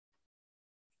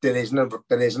there isn't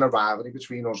a rivalry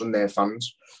between us and their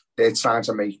fans. They're trying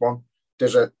to make one.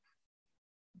 There's a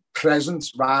present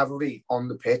rivalry on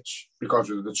the pitch because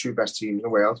we're the two best teams in the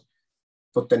world,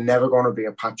 but they're never going to be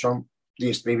a patch on the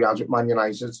history we had with Man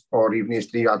United or even the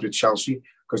history we had with Chelsea,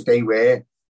 because they were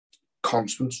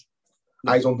constant.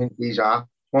 I don't think these are.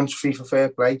 Once FIFA Fair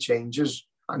Play changes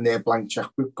and their blank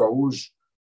checkbook goes,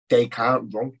 they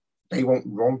can't run. They won't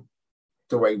run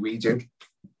the way we do.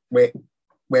 We're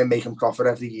making profit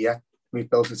every year. We've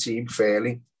built a team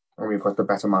fairly, and we've got the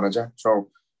better manager. So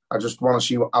I just want to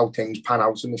see how things pan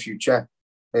out in the future.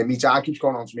 My dad keeps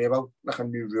going on to me about like a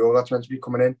new rule that's meant to be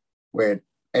coming in, where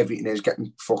everything is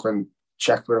getting fucking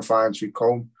checked with a fine-tooth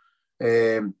comb,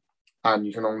 and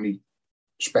you can only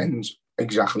spend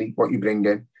exactly what you bring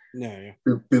in. Yeah.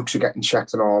 Books are getting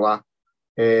checked and all that.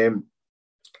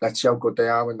 Let's see how good they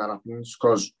are when that happens,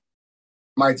 because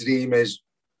my dream is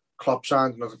Klopp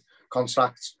signs another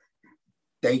contract.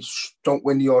 They don't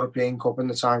win the European Cup in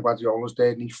the time Guardiola's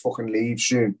there, and he fucking leaves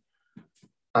soon.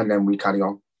 And then we carry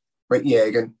on. But yeah,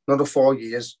 again, another 4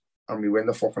 years and we win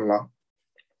the fucking lot.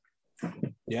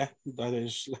 Yeah, that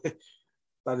is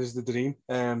the dream.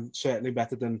 Certainly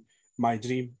better than my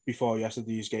dream before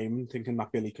yesterday's game, thinking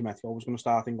that Billy Cometto was going to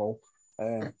start in goal.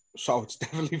 So it's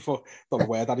definitely don't know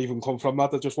where that even come from.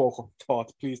 That I just woke up and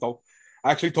thought, please don't.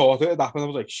 I actually thought it had happened. I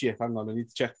was like, shit, hang on, I need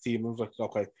to check the team. I was like,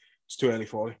 okay, it's too early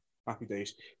for it. Happy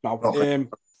days. No, okay.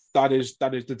 That is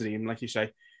the dream, like you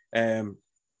say.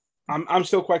 I'm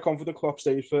still quite confident Klopp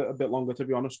stays for a bit longer, to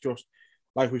be honest. Just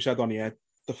like we said on the air,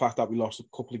 the fact that we lost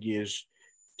a couple of years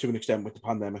to an extent with the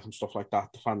pandemic and stuff like that,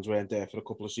 the fans weren't there for a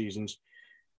couple of seasons.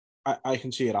 I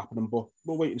can see it happening, but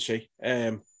we'll wait and see.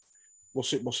 We'll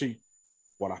see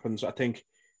what happens. I think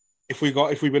if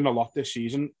we win a lot this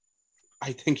season,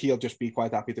 I think he'll just be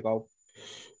quite happy to go,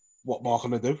 what more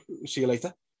can I do? See you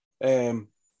later.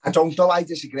 I don't know. I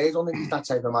disagree. I don't think he's that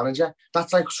type of manager.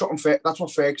 That's like something. That's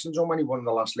what Ferguson's done when he won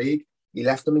the last league. He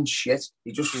left them in shit.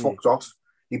 He just fucked off.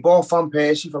 He bought Van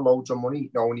Persie for loads of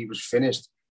money, knowing he was finished.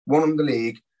 Won him the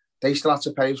league. They still had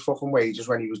to pay his fucking wages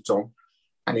when he was done,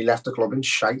 and he left the club in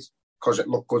shite because it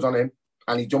looked good on him,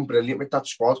 and he done brilliant with that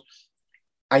squad.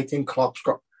 I think Klopp's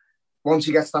got, once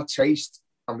he gets that taste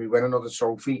and we win another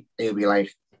trophy, he'll be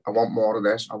like, I want more of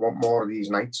this. I want more of these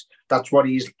nights. That's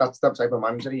the type of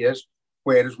manager he is.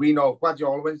 Whereas we know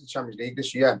Guardiola wins the Champions League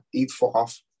this year, he'd fuck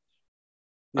off.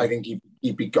 I think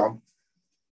he'd be gone.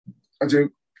 I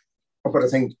do. But I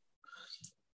think,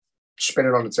 spin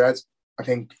it on its head, I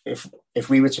think if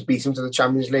we were to beat him to the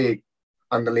Champions League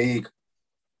and the league,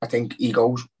 I think he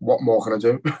goes, what more can I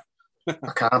do?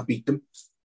 I can't beat them.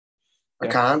 I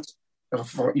can't.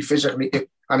 He physically,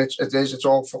 and it's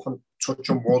all fucking touch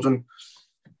and wood and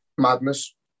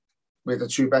madness with the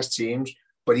two best teams.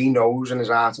 But he knows in his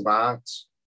heart of hearts,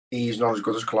 he's not as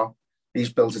good as Klopp.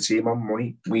 He's built a team on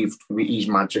money. He's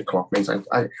magic, Klopp, mate.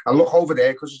 I look over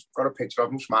there because he's got a picture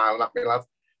of him smiling at me, lad,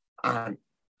 and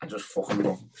I just fucking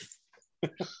love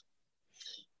him.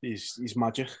 He's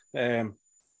magic.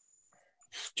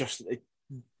 Just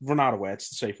run out of words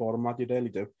to say for him, lad. You really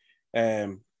do.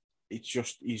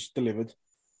 He's delivered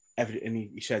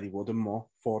everything he said he would and more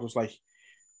for us. Like,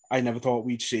 I never thought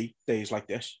we'd see days like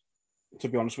this, to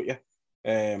be honest with you.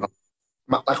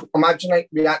 Like, imagine like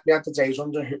we had the days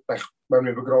under like when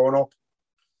we were growing up,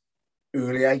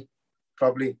 Uli,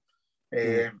 probably,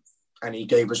 and he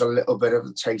gave us a little bit of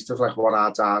a taste of like what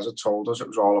our dads had told us it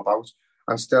was all about,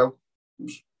 and still it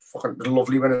was fucking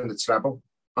lovely winning the treble,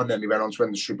 and then we went on to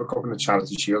win the Super Cup and the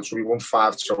Charity Shield, so we won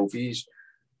 5 trophies,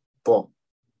 but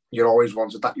you always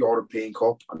wanted that European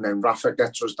Cup, and then Rafa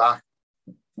gets us that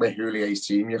with Uli's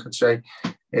team, you could say,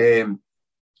 and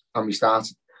we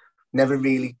started. Never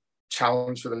really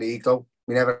challenged for the league though.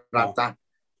 We never had that.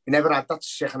 We never had that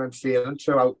sickening feeling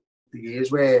throughout the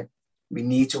years where we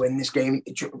need to win this game.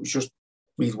 It was just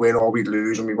we'd win or we'd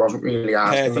lose, and we wasn't really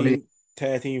asking the league.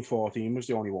 13-14 was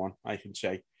the only one I can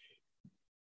say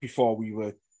before we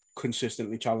were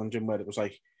consistently challenging, where it was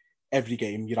like every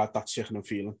game you had that sickening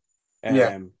feeling.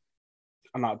 And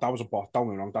that was a bot. Don't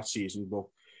get me wrong, that season, but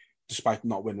despite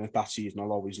not winning it, that season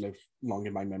I'll always live long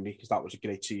in my memory because that was a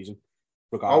great season.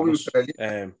 Regardless,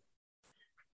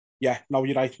 yeah, no,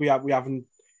 you're right. We haven't,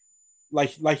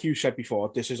 like you said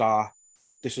before. This is our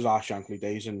Shankly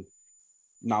days, and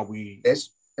now we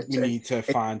need to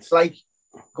find. Like,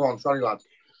 go on, sorry, lad.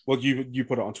 Well, you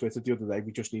put it on Twitter the other day.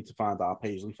 We just need to find our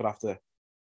Paisley for after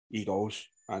he goes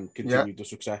and continue the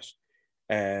success.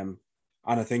 And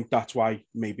I think that's why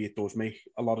maybe it does make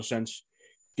a lot of sense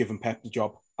giving Pep the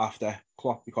job after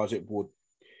Klopp, because it would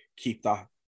keep that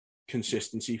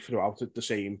consistency throughout it, the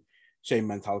same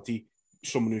mentality.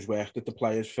 Someone who's worked with the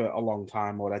players for a long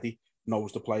time already,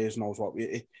 knows the players, knows what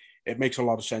it makes a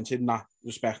lot of sense in that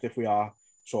respect if we are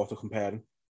sort of comparing.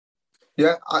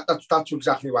 Yeah, that's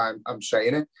exactly why I'm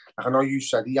saying it. Like, I know you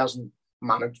said he hasn't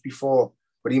managed before,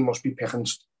 but he must be picking,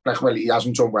 like, well, he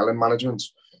hasn't done well in management.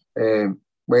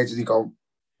 Where did he go?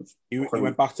 He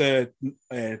went back to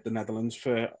the Netherlands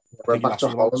for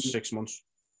about 6 months.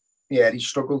 Yeah, he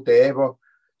struggled there, but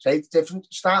say it's different.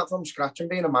 Start from scratch and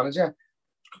being a manager.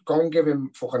 Go and give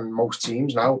him fucking most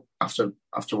teams now after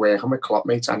working with Klopp,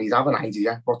 mates, and he'd have an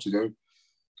idea what to do.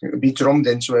 It'll be drummed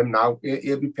into him now.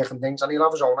 He'll be picking things, and he'll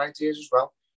have his own ideas as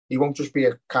well. He won't just be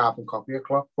a carbon copy of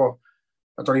Klopp, but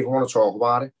I don't even want to talk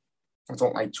about it. I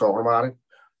don't like talking about it.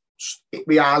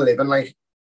 We are living like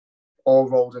all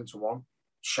rolled into one.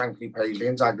 Shankly, Paisley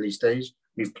and Dagley's days.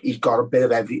 He's got a bit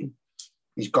of everything.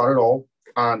 He's got it all,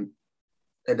 and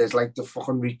it is like the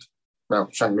fucking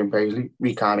Shankly and Paisley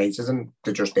reincarnated, and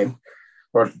they're just in.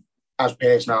 But as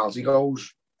personality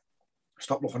goes,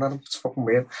 stop looking at him. It's fucking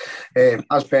weird.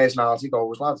 As personality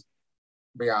goes, lads,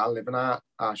 we are living our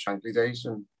Shankly days,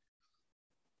 and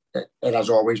it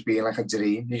has always been like a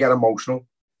dream. You get emotional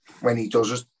when he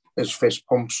does his fist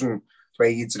pumps and the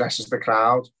way he dresses the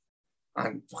crowd.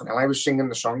 And fucking hell, I was singing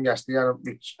the song yesterday.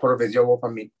 We put a video up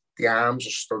on me. The arms are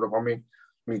stood up on me.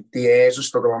 The ears are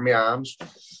stood up on my arms.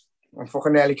 I'm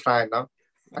fucking nearly crying now.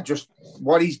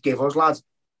 What he's give us, lads,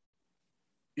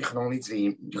 you can only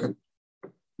dream.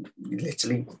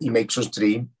 Literally, he makes us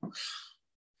dream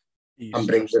and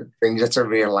brings it to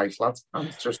real life, lads. And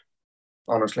it's just,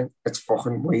 honestly, it's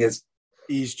fucking weird.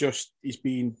 He's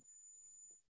been.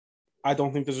 I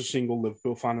don't think there's a single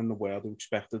Liverpool fan in the world who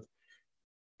expected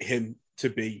him to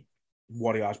be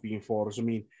what he has been for us. I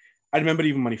mean, I remember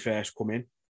even when he first come in,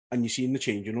 and you seen the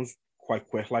change in us quite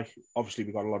quick. Like, obviously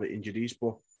we got a lot of injuries,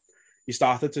 but you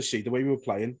started to see the way we were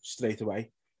playing straight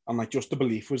away, and like just the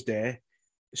belief was there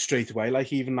straight away.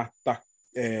 Like even that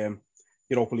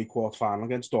Europa League quarter final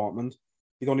against Dortmund,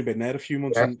 he'd only been there a few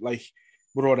months, and like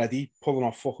we're already pulling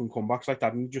off fucking comebacks like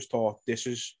that, and you just thought this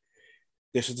is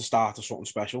the start of something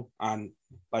special. And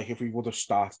like if we would have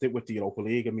started it with the Europa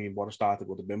League, I mean, what a start it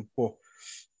would have been. But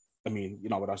I mean, you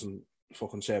know, it hasn't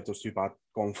fucking served us too bad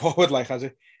going forward, like, has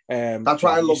it? That's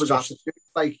why I love his attitude.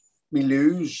 Like, we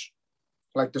lose,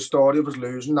 like the story of us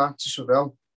losing that to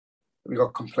Seville. We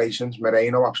got complacent.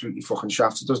 Moreno absolutely fucking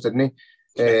shafted us, didn't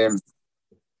he?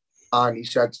 And he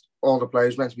said all the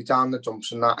players meant to be down the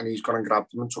dumps and that, and he's gone and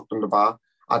grabbed them and took them to the bar,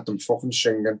 had them fucking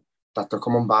singing that they're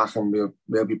coming back and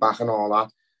we'll be back and all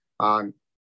that. And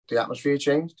the atmosphere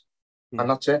changed. And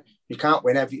that's it. You can't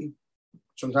win everything.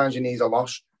 Sometimes you need a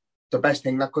loss. The best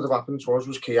thing that could have happened to us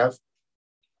was Kiev.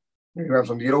 We went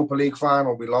from the Europa League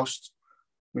final, we lost.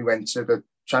 We went to the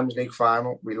Champions League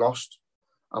final, we lost.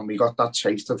 And we got that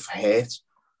taste of hate.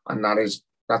 And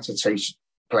that's a taste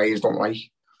players don't like.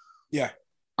 Yeah.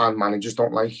 And managers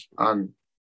don't like. And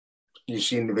you've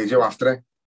seen the video after it.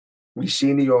 We've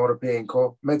seen the European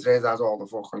Cup. Madrid has all the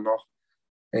fucking luck.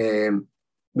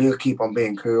 We'll keep on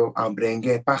being cool and bring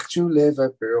it back to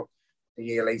Liverpool. A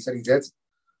year later he did.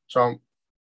 So,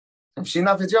 have you seen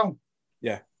that video?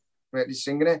 Yeah. Where he's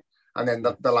singing it. And then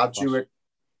the lads who,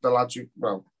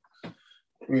 well,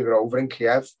 we were over in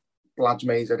Kiev. The lads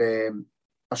made a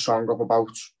song up about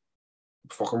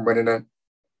fucking winning it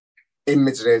in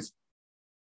Madrid.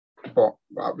 But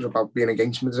that was about being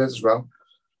against Madrid as well.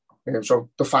 So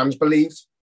the fans believed.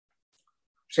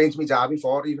 Saying to me dad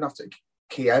before, even after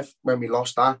Kiev, when we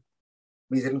lost that,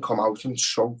 we didn't come out and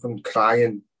sob and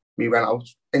crying. We went out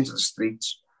into the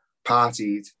streets,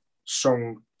 partied,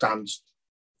 sung, danced,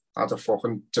 had a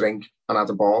fucking drink and had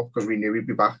a ball because we knew we'd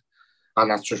be back. And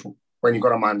that's just, when you've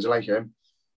got a manager like him,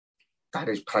 that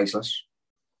is priceless.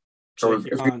 So if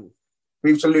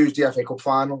we have to lose the FA Cup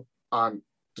final and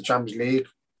the Champions League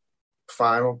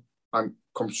final and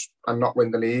not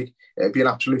win the league, it'd be an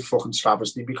absolute fucking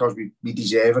travesty because we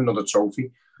deserve another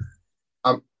trophy.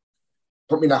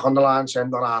 Put me neck on the line, say I'm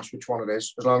not asked which one it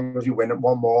is. As long as you win it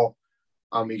one more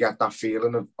and we get that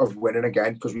feeling of winning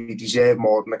again, because we deserve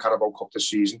more than the Carabao Cup this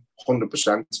season,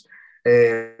 100%.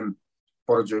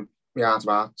 But I do, my heart of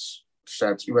hearts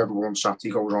said whoever won Saturday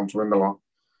goes on to win the lot.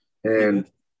 And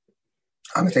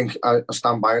I think I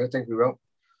stand by it. I think we will.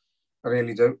 I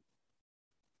really do.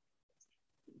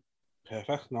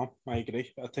 Perfect. No, I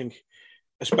agree. I think,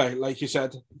 especially like you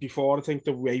said before, I think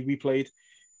the way we played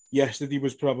yesterday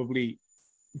was probably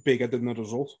bigger than the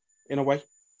result in a way.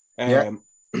 You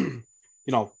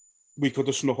know, we could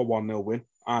have snuck a 1-0 win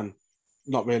and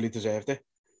not really deserved it,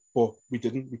 but we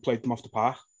didn't. We played them off the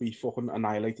park. We fucking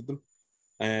annihilated them,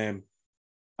 and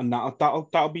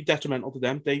that'll be detrimental to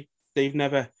them. They've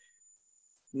never.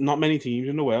 Not many teams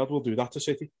in the world will do that to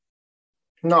City.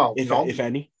 No, if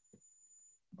any.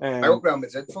 I hope Real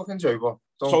Madrid fucking do,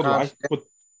 but so do I. But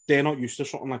they're not used to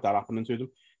something like that happening to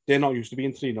them. They're not used to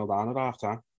being 3-0 down at half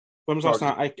time. When was last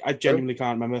time? I genuinely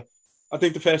can't remember. I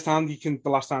think the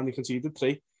last time they conceded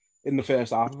 3 in the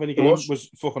first half of any game was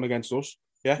fucking against us.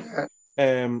 Yeah.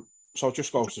 So it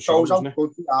just goes to show, shows how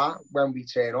good we are when we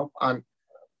turn up, and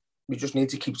we just need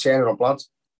to keep turning up, lads.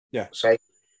 Yeah. Say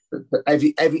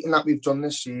everything that we've done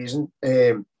this season,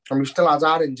 and we've still had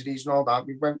our injuries and all that.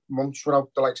 We went months without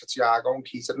the likes of Thiago and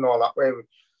Keita and all that, where we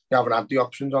haven't had the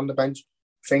options on the bench.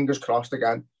 Fingers crossed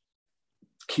again.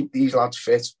 Keep these lads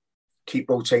fit. Keep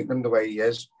rotating them the way he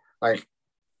is. Like,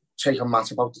 take a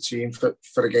Matip out the team for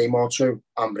a game or two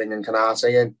and bring in Canate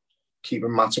in. Keeping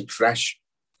Matip fresh.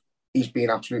 He's been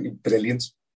absolutely brilliant.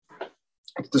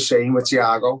 It's the same with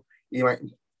Thiago. He might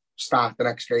start the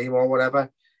next game or whatever.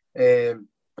 But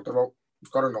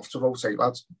we've got enough to rotate,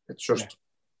 lads. It's just,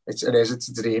 it's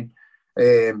a dream.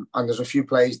 And there's a few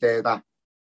players there that,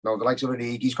 the likes of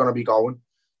Origi's going to be going.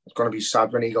 It's going to be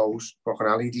sad when he goes. Fucking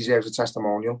hell, he deserves a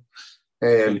testimonial.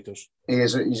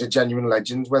 He's a genuine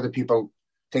legend. Whether people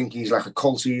think he's like a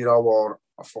cult hero or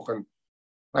a fucking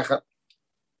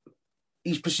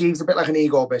he's perceived a bit like an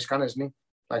ego biscuit, isn't he?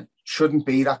 Like, shouldn't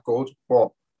be that good, but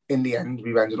in the end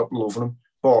we've ended up loving him.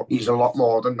 But he's a lot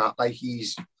more than that. Like,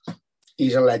 he's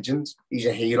a legend. He's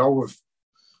a hero.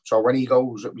 So when he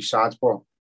goes, it'll be sad, but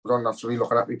we're going to have to be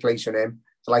looking at replacing him.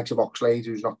 The likes of Oxlade,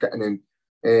 who's not getting in.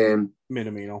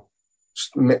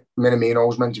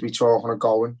 Minamino's meant to be talking and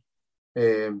going.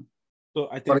 So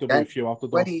I think there'll be a few out the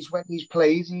door. When he's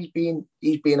played, he's been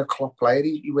a club player.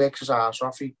 He works his ass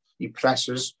off. He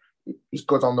presses. He's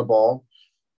good on the ball.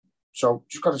 So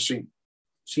just got to see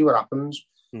what happens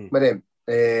with him.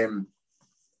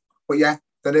 But yeah,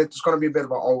 there's going to be a bit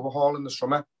of an overhaul in the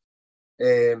summer.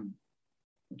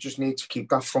 Just need to keep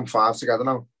that front five together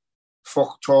now.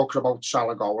 Fuck talking about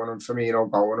Salah going and Firmino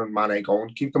going and Mane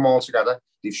going. Keep them all together.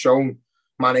 They've shown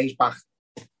Mane's back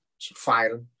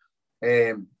firing.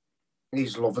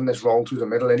 He's loving this roll through the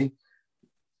middle, isn't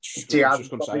he? Diaz,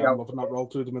 just going to say, I'm loving that roll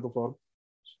through the middle for him.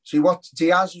 See what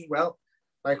Diaz as well.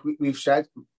 Like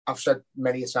I've said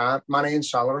many a time, Mane and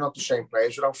Salah are not the same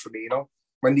players without Firmino.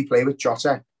 When they play with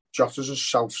Jota, Jota's as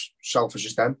selfish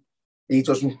as them. He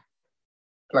doesn't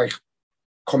like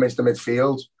come into the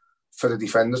midfield for the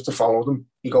defenders to follow them.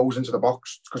 He goes into the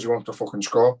box because he wants to fucking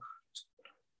score.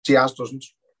 Diaz doesn't.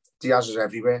 Diaz is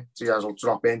everywhere. Diaz will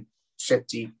drop in, sit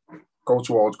deep, go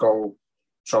towards goal.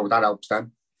 So that helps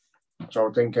them. So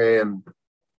I think, we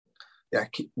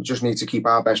just need to keep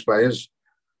our best players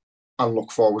and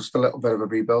look forward to the little bit of a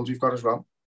rebuild we've got as well.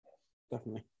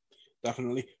 Definitely.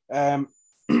 definitely.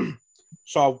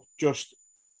 So just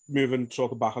moving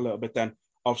sort of back a little bit then,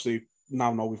 obviously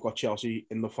now know we've got Chelsea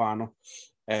in the final.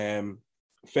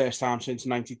 First time since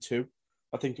 92,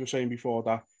 I think you were saying before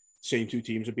that same two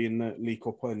teams have been in the League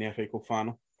Cup and the FA Cup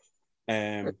final.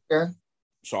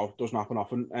 So it doesn't happen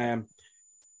often.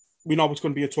 We know it's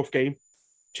going to be a tough game.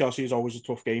 Chelsea is always a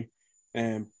tough game.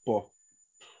 But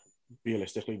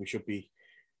realistically, we should be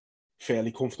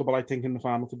fairly comfortable, I think, in the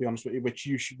final, to be honest with you,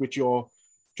 which you're,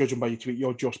 judging by your tweet,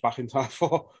 you're just back in time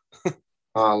for.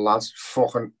 Oh, lads,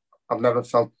 fucking, I've never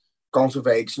felt going to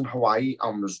Vegas in Hawaii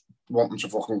and was wanting to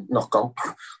fucking not go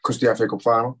because the FA Cup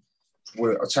final.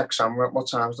 I text Sam, what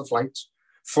time's the flight?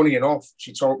 Funny enough,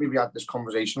 she told me we had this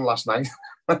conversation last night.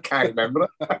 I can't remember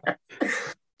it.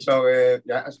 So,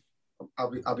 yeah, I'll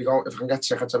be going, if I can get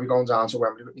tickets, I'll be going down to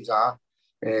Wembley with my dad.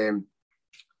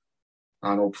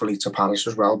 And hopefully to Paris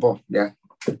as well. But, yeah,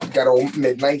 get home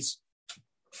midnight.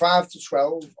 5 to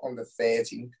 12 on the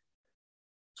 13th.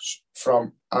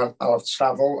 I'll have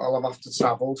to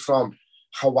travel from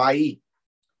Hawaii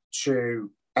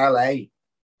to LA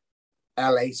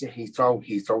to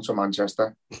Heathrow to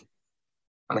Manchester.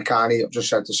 And I've just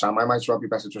said to Sam, I might as well be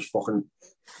better just fucking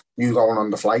you going on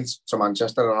the flight to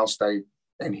Manchester and I'll stay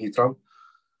in Heathrow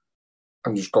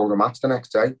and just go to the match the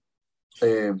next day.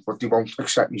 But they won't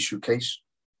accept me suitcase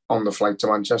on the flight to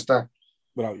Manchester.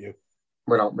 Without you.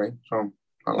 Without me. So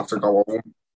I'll have to go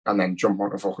home and then jump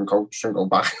on the fucking coach and go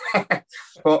back.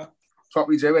 But that's what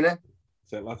we do, innit?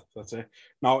 That's it, lad. That's it.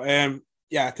 Now,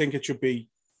 yeah, I think it should be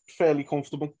fairly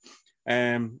comfortable.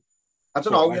 I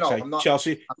don't know, like I'm not...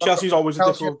 Chelsea's always a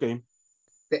difficult game.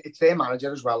 It's their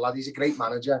manager as well, lad. He's a great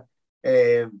manager.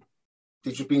 They've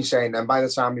just been saying then by the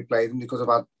time we played them, they could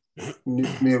have had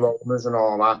new owners and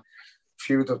all that. A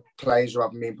few of the players who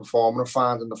haven't been performing are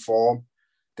finding the form.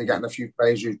 They're getting a few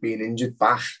players who've been injured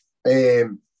back.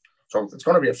 So it's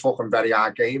going to be a fucking very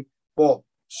hard game. But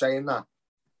saying that,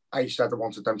 I said I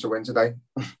wanted them to win today.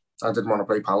 I didn't want to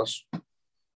play Palace.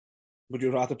 Would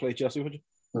you rather play Chelsea, would you?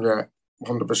 Yeah,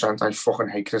 100%. I fucking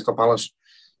hate Crystal Palace.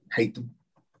 Hate them.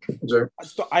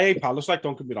 I hate Palace, like,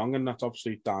 don't get me wrong, and that's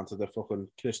obviously down to the fucking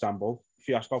Istanbul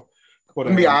fiasco.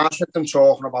 But be arsed with them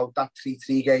talking about that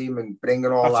 3-3 game and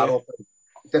bringing all that up.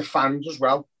 The fans as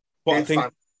well. But I think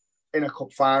in a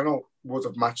cup final would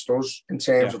have matched us in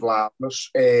terms of loudness,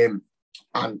 and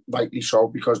rightly so,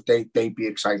 because they'd be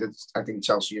excited. I think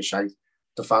Chelsea are shite.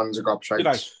 The fans are gobshite.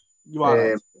 Right. You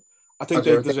are right. I think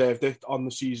they deserved it on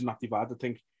the season that they've had. I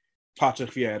think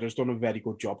Patrick Vieira's done a very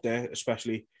good job there,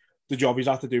 especially the job he's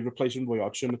had to do replacing Roy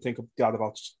Hodgson. I think they had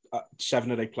about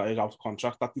 7 or 8 players out of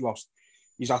contract that they lost.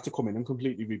 He's had to come in and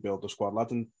completely rebuild the squad, lad,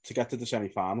 and to get to the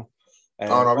semi-final.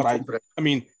 I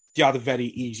mean, they had a very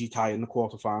easy tie in the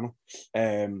quarter-final,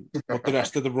 but the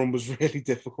rest of the run was really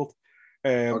difficult.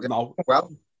 No.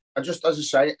 Well, as I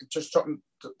say,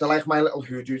 they're like my little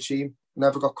hoodoo team.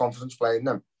 Never got confidence playing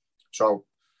them. So,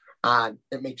 and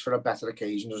it makes for a better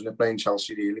occasion, doesn't it, playing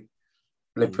Chelsea, really?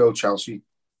 Liverpool-Chelsea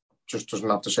just doesn't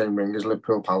have the same ring as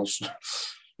Liverpool-Palace.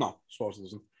 No, I suppose it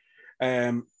doesn't.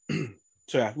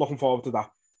 So, yeah, looking forward to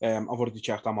that. I've already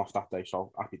checked I'm off that day,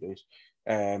 so happy days.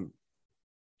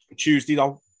 Tuesday,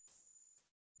 though,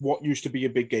 what used to be a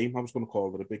big game, I was going to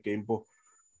call it a big game, but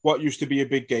what used to be a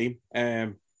big game,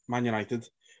 Man United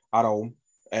at home,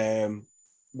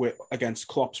 against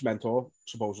Klopp's mentor,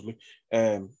 supposedly,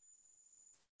 and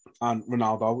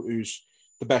Ronaldo, who's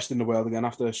the best in the world again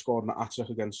after scoring an hat-trick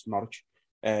against Norwich.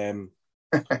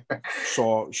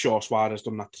 So sure, Suarez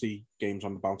done that 3 games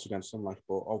on the bounce against them, like,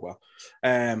 but oh well.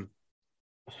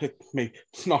 Maybe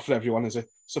it's not for everyone, is it?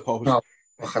 Suppose. No.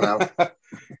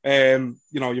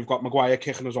 You've got Maguire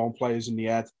kicking his own players in the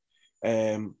head.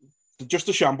 Just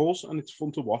a shambles, and it's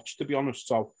fun to watch, to be honest.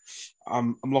 So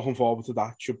I'm looking forward to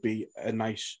that. Should be a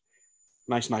nice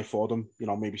night for them.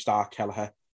 Maybe start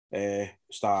Kelleher,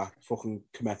 start fucking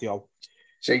Cometio.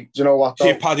 See, do you know what? See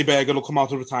if Paddy Berger will come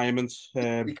out of retirement.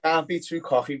 We can't be too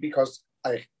cocky because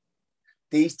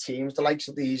these teams, the likes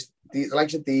of these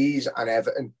and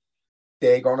Everton,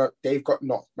 Everton have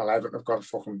got to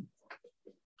fucking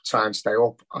try and stay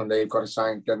up, and they've got to try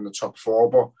and get in the top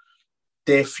 4. But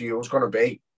their fuel's going to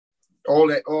be all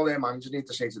their managers need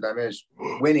to say to them is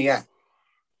win here,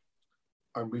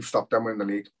 and we've stopped them winning the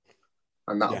league,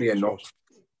 and that'll be enough.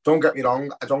 Sure. Don't get me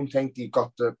wrong, I don't think they've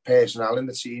got the personnel in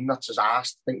the team that's his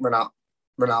ass. I think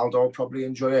Ronaldo will probably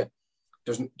enjoy it.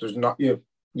 There's not your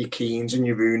Keanes and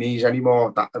your Rooneys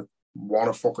anymore that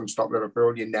want to fucking stop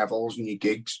Liverpool, your Nevilles and your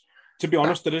Giggs. To be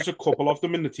honest, there is a couple of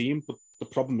them in the team, but the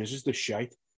problem is the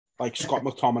shite. Like Scott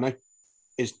McTominay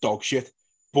is dog shit,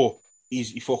 but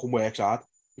he fucking works hard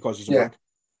because he's a work.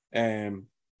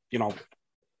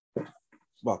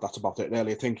 well, that's about it,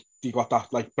 really. I think you got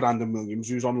that, like, Brandon Williams,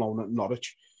 who's on loan at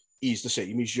Norwich. He's the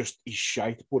same. He's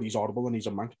shite, but he's horrible and he's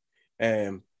a man.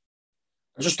 I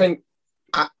just think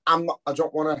I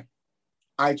don't want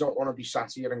to be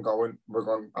sat here and going,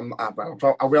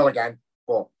 I will again,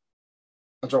 but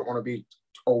I don't want to be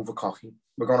over cocky.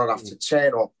 We're going to have to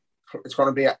tear up. It's going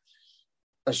to be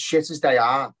as shit as they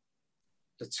are.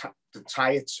 The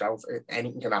tie itself,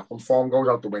 anything can happen. Form goes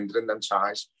out the window in them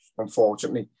ties,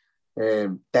 unfortunately.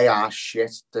 They are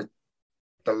shit. The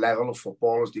level of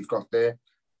footballers they've got there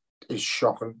is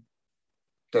shocking.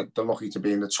 They're lucky to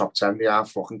be in the top 10. They are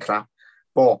fucking crap.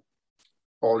 But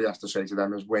all you have to say to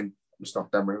them is win. We stop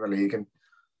them winning the league. And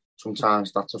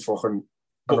sometimes that's a fucking...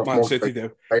 But Man City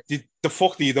do. The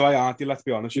fuck neither way, aren't you? Let's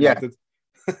be honest. United.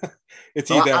 Yeah. It's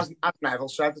either... As Neville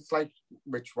said, it's like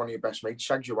which one of your best mates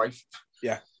shags your wife.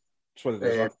 Yeah. That's what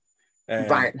it is.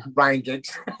 Ryan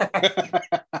Giggs.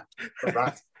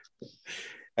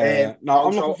 No,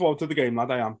 I'm looking forward to the game,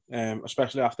 lad. I am.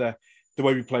 Especially after the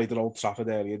way we played at Old Trafford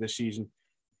earlier this season.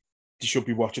 They should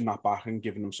be watching that back and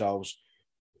giving themselves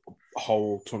a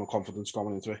whole ton of confidence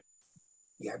going into it.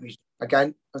 Yeah,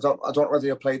 again, I don't know whether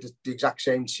you played the exact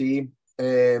same team.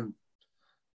 I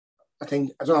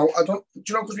think, I don't know. Do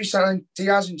you know, because we signed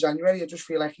Diaz in January, I just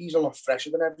feel like he's a lot fresher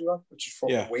than everyone, which is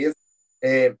fucking weird.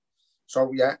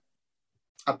 So, yeah,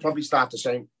 I'd probably start the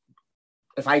same.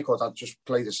 If I could, I'd just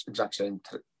play this exact same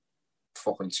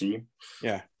fucking team.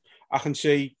 Yeah. I can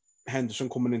see Henderson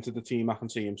coming into the team. I can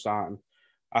see him starting.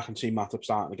 I can see Matip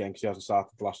starting again because he hasn't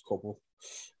started the last couple.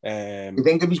 You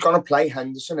think if he's going to play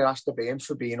Henderson, it has to be in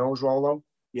Fabinho's role, though?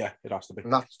 Yeah, it has to be.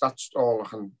 And that's all I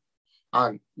can...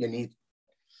 And you need...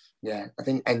 Yeah, I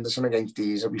think Henderson against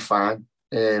these will be fine.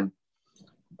 As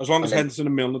long as Henderson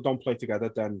and Milner don't play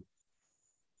together, then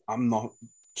I'm not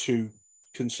too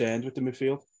concerned with the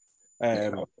midfield.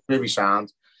 Really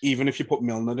sound. Even if you put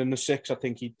Milner in the 6, I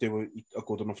think he'd do a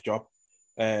good enough job.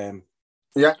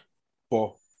 Yeah.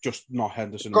 But just not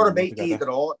Henderson. It's got to be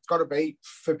either or. It's got to be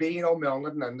Fabinho, Milner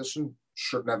and Henderson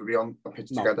should never be on the pitch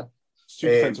together.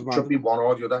 Should be one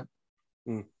or the other.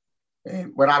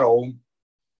 We're at home.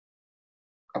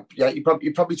 You're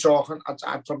probably talking.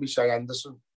 I'd probably say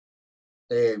Henderson,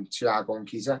 Thiago and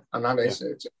Keita, and that is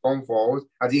it. Going forward,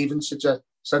 I'd even said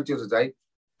the other day,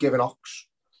 giving Ox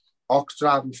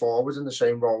driving forward in the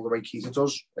same role the way Keita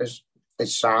does is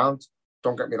sound.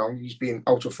 Don't get me wrong, he's been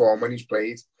out of form when he's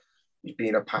played. He's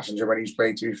been a passenger when he's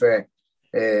played, to be fair.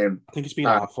 I think it's been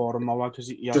hard for him now, because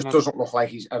he just doesn't look like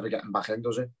he's ever getting back in,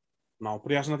 does he? No, but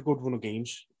he hasn't had a good run of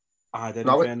games. In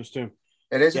fairness to him.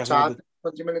 It is, it's hard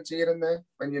 20 minutes here and there,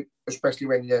 especially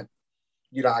when you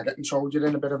are getting told you're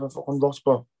in a bit of a fucking rut,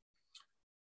 but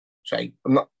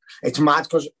it's mad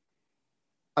because,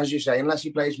 as you say, unless he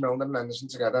plays Milner and Henderson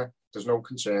together, there's no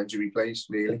concern who he plays,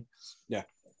 really. Yeah.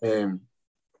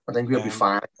 I think we'll be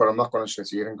fine, but I'm not going to sit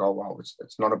here and go, wow,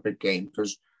 it's not a big game,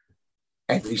 because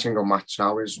every single match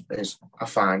now is a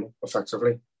final,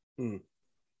 effectively.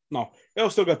 No, it'll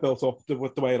still get built up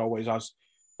with the way it always has,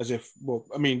 as if, well,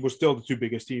 I mean, we're still the two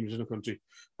biggest teams in the country.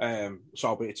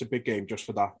 So it's a big game just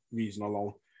for that reason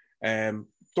alone.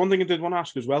 One thing I did want to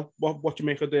ask as well, what do you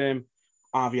make of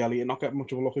Harvey Elliott not getting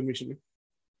much of a look in recently?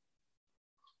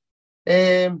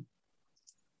 Do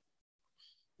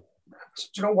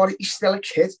you know what? He's still a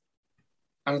kid.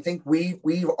 And I think we've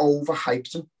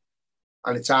overhyped him.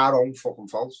 And it's our own fucking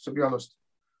fault, to be honest.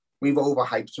 We've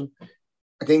overhyped him.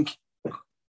 I think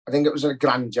it was a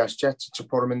grand gesture to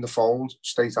put him in the fold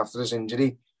straight after his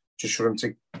injury, just for him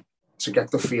to get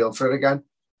the feel for it again.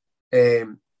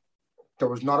 There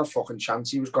was not a fucking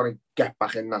chance he was going to get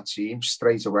back in that team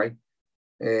straight away.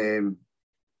 And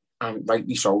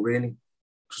rightly so, really.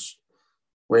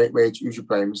 Who'd you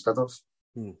play him instead of?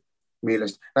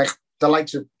 Realist. Like the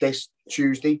likes of this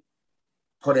Tuesday,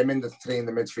 put him in the 3 in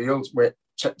the midfield,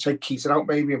 take Keita out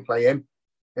maybe and play him.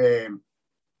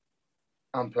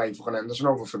 And play fucking Henderson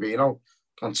over Fabinho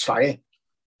and try it.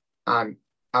 And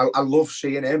I love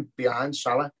seeing him behind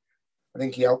Salah. I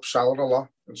think he helps Salah a lot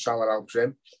and Salah helps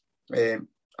him.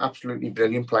 Absolutely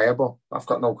brilliant player, but I've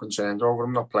got no concerns over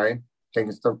him not playing. I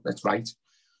think it's right.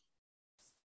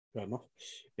 Fair enough.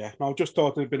 Yeah, no, I just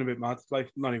thought it'd been a bit mad,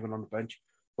 like not even on the bench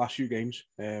last few games.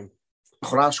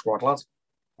 For our squad, lad.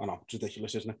 I know, it's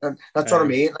ridiculous, isn't it? And that's what I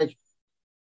mean. Like,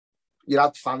 you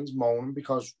had fans moaning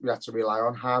because we had to rely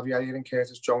on Harvey Elliott and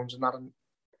Curtis Jones and that and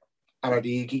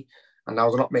Origi, and now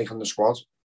they're not making the squad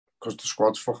because the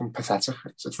squad's fucking pathetic.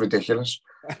 It's ridiculous.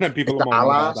 And then people are moaning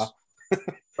about that.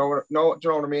 No, do you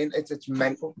know what I mean? It's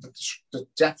mental. The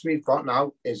depth we've got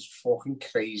now is fucking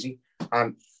crazy.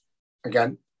 And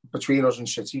again, between us and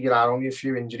City, you are only a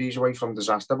few injuries away from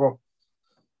disaster, but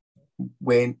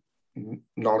we're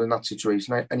not in that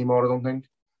situation anymore, I don't think.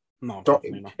 No,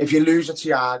 definitely not. If you lose a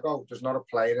Thiago, there's not a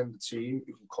player in the team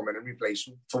who can come in and replace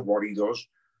him for what he does.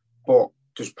 But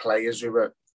there's players who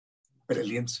are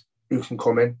brilliant who can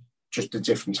come in, just a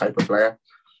different type of player.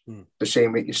 The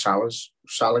same with your Salahs.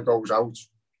 Salah goes out,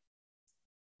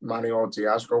 Mane or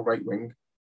Diaz go right wing,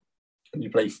 and you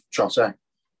play Jota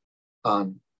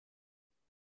and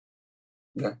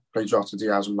play Jota,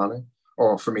 Diaz and Mane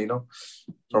or Firmino.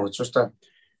 So it's just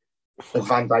if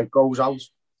Van Dijk goes out,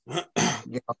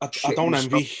 I don't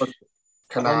envy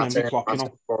Klopp, you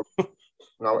know.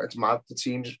 No, it's mad. The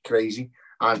team's crazy.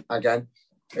 And again,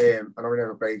 I know we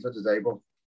never played it today, but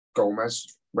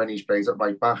Gomez, when he's played at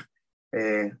right back,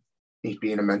 he's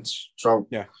been immense. So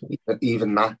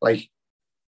even that, like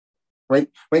when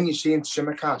you're seeing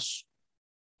Tsimikas,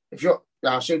 if you're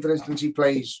say for instance he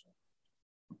plays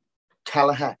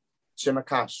Kelleher,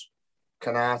 Tsimikas,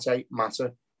 Kanate,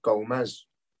 Mata, Gomez,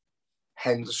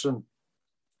 Henderson,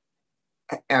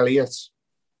 Elliott,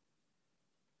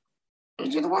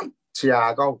 who's the other one?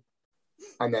 Thiago,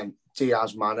 and then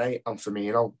Diaz, Mane, and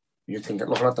Firmino. You're thinking,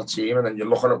 looking at that team, and then you're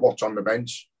looking at what's on the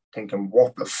bench, thinking,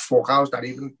 what the fuck? How's that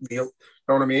even real? You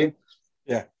know what I mean?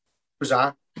 Yeah.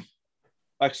 Bizarre.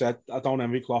 Like I said, I don't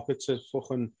envy Klopp. It's a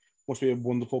fucking must be a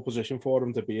wonderful position for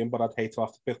him to be in, but I'd hate to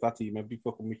have to pick that team every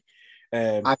fucking week.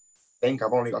 I think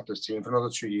I've only got this team for another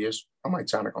 2 years. I might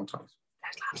sign a contract.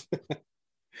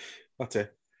 That's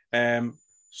it.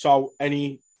 So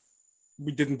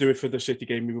we didn't do it for the City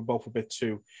game. We were both a bit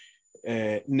too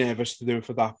nervous to do it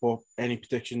for that. But any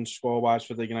predictions score-wise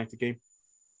for the United game?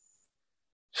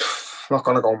 I'm not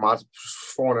going to go mad.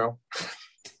 4-0.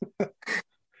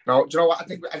 No, do you know what?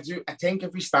 I think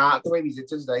if we start the way we did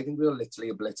today, I think we'll literally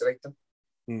obliterate them.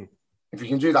 If we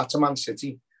can do that to Man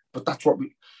City, but that's what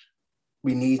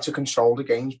we need to control the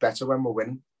games better when we're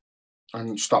winning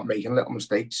and stop making little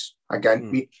mistakes.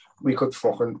 Again, we could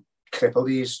fucking cripple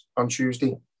these on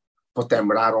Tuesday, but then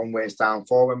we're our own ways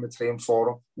downfall when we're 3 and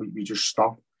 4 up. We just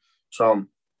stop. So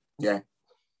yeah,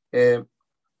 I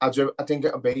think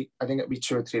it'll be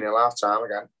 2 or 3-0 half time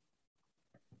again.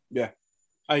 Yeah,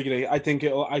 I agree. I think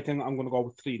I'm going to go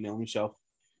with 3-0 myself.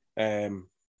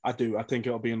 I do. I think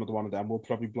it'll be another one of them. We'll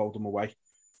probably blow them away.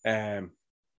 But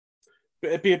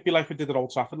it'd be like we did at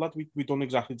Old Trafford, lad. We done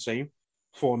exactly the same.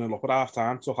 4-0 up at half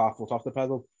time, took half foot off the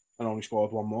pedal, and only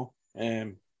scored one more.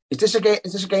 Is this a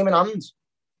game in hand?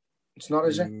 It's not,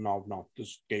 is it? No.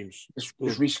 There's games. It's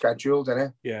rescheduled, isn't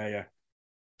it? Yeah.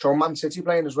 So Man City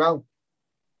playing as well?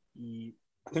 I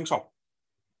think so.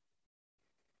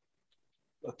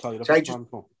 I'll tell you.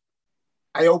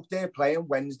 I hope they're playing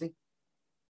Wednesday.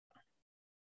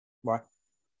 Why?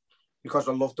 Because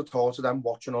I love the thought of them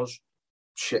watching us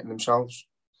shitting themselves.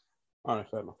 All right,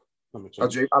 fair enough. I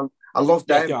do. I love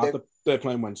them. Yeah, they're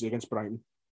playing Wednesday against Brighton.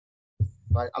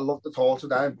 Like, I love the thought of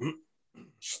them.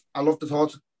 I love the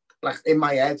thought, like, in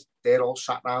my head, they're all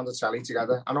sat round the telly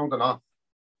together. I know they're not.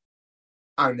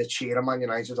 And they're cheering Man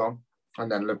United on.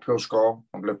 And then Liverpool score,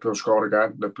 and Liverpool score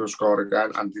again,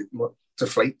 and it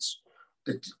deflates.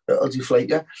 It'll deflate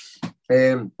you.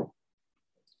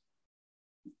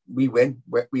 We win.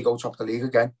 We go top of the league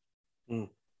again.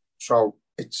 So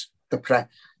it's the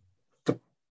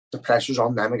pressure's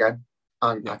on them again.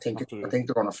 And yeah, I think they're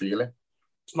going to feel it.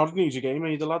 It's not an easy game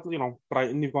either, lad. You know,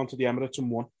 Brighton, they've gone to the Emirates and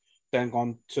won. Then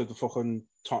gone to the fucking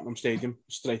Tottenham Stadium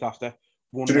straight after.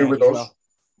 Won to do with us. Well.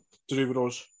 To do with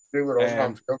us.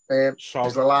 So,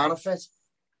 is Lallana fit?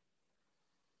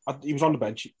 He was on the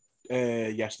bench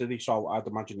yesterday, so I'd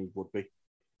imagine he would be.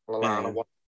 Lallana,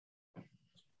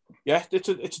 yeah, it's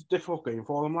a difficult game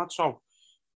for them, lad. So,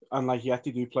 and like, yeah,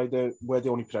 they do play we're the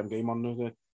only Prem game on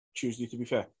the Tuesday, to be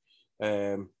fair.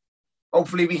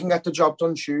 Hopefully we can get the job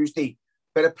done Tuesday.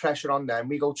 Bit of pressure on them.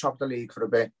 We go top the league for a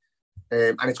bit.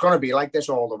 And it's going to be like this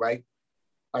all the way.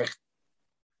 Like,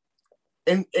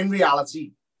 in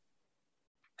reality,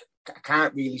 I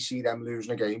can't really see them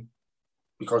losing a game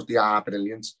because they are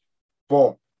brilliant.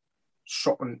 But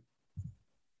something's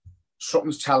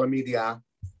telling me they are.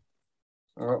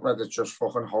 I don't know whether it's just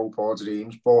fucking hope or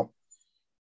dreams, but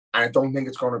I don't think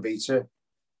it's going to be it's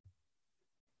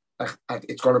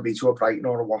going to be to a Brighton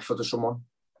or a Watford or someone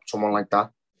like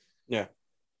that. Yeah.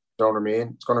 You know what I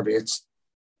mean? It's going to be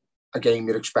a game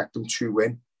you'd expect them to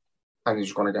win, and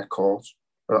he's going to get caught.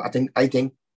 But I think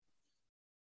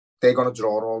they're going to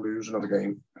draw or lose another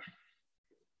game.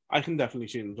 I can definitely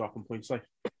see them dropping points. Like,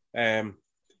 I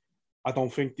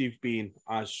don't think they've been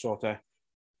as sort of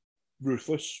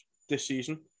ruthless this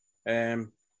season. I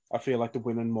feel like they're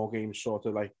winning more games sort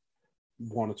of like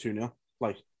 1 or 2-0.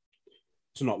 Like,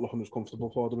 it's not looking as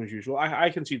comfortable for them as usual. I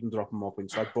can see them dropping more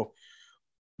points, like, but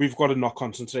we've got to not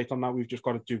concentrate on that. We've just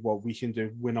got to do what we can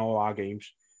do, win all our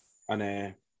games,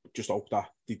 and just hope that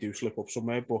they do slip up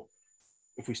somewhere. But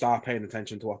if we start paying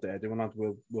attention to what they're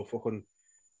doing, we'll fucking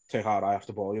take our eye off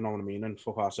the ball, you know what I mean, and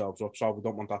fuck ourselves up. So we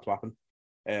don't want that to happen.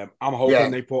 I'm hoping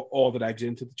they put all their eggs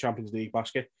into the Champions League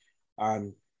basket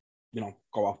and,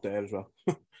 go out there as well.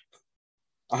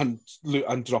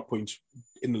 and drop points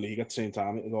in the league at the same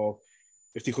time.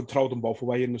 If they could throw them both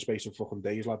away in the space of fucking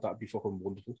days, lad, that'd be fucking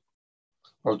wonderful.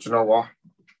 Well, do you know what?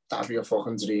 That'd be a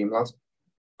fucking dream, lad.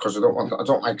 Because I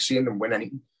don't like seeing them win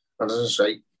anything. And as I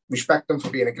say, respect them for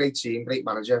being a great team, great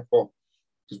manager, but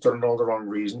they've done it all the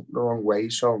wrong way.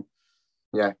 So,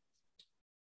 yeah,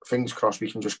 fingers crossed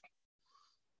we can just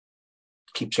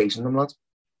keep chasing them, lad.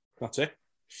 That's it.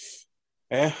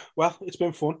 Well, it's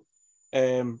been fun.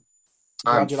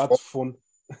 Glad you had fun.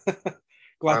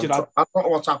 Glad you had. I don't know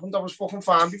what's happened. I was fucking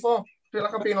fine before. I feel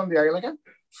like I've been on the aisle again.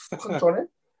 Fucking done it.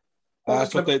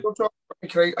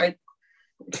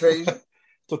 Crazy.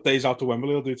 Took days out to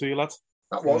Wembley will do to you, lad.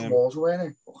 That was walls away,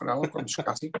 innit? Fucking hell, I've gone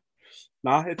scatty.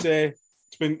 Nah,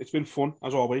 it's been fun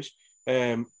as always.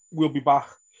 We'll be back.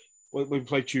 We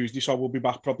play Tuesday, so we'll be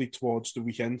back probably towards the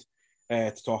weekend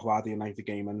to talk about the United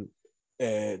game, and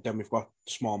then we've got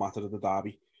the small matter of the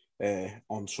derby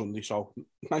on Sunday. So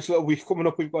nice little week coming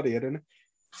up. We've got here, isn't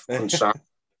it?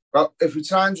 Well, if we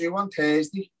try and do on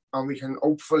Thursday, and we can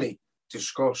hopefully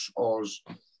discuss us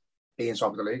being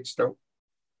top of the league still.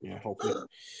 Yeah, hopefully.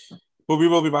 But we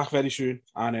will be back very soon.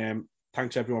 And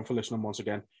thanks everyone for listening once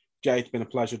again. Jay, it's been a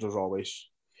pleasure as always.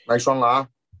 Nice one, lad.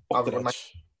 Up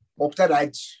the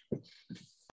Reds.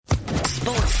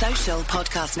 Sports Social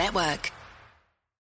Podcast Network.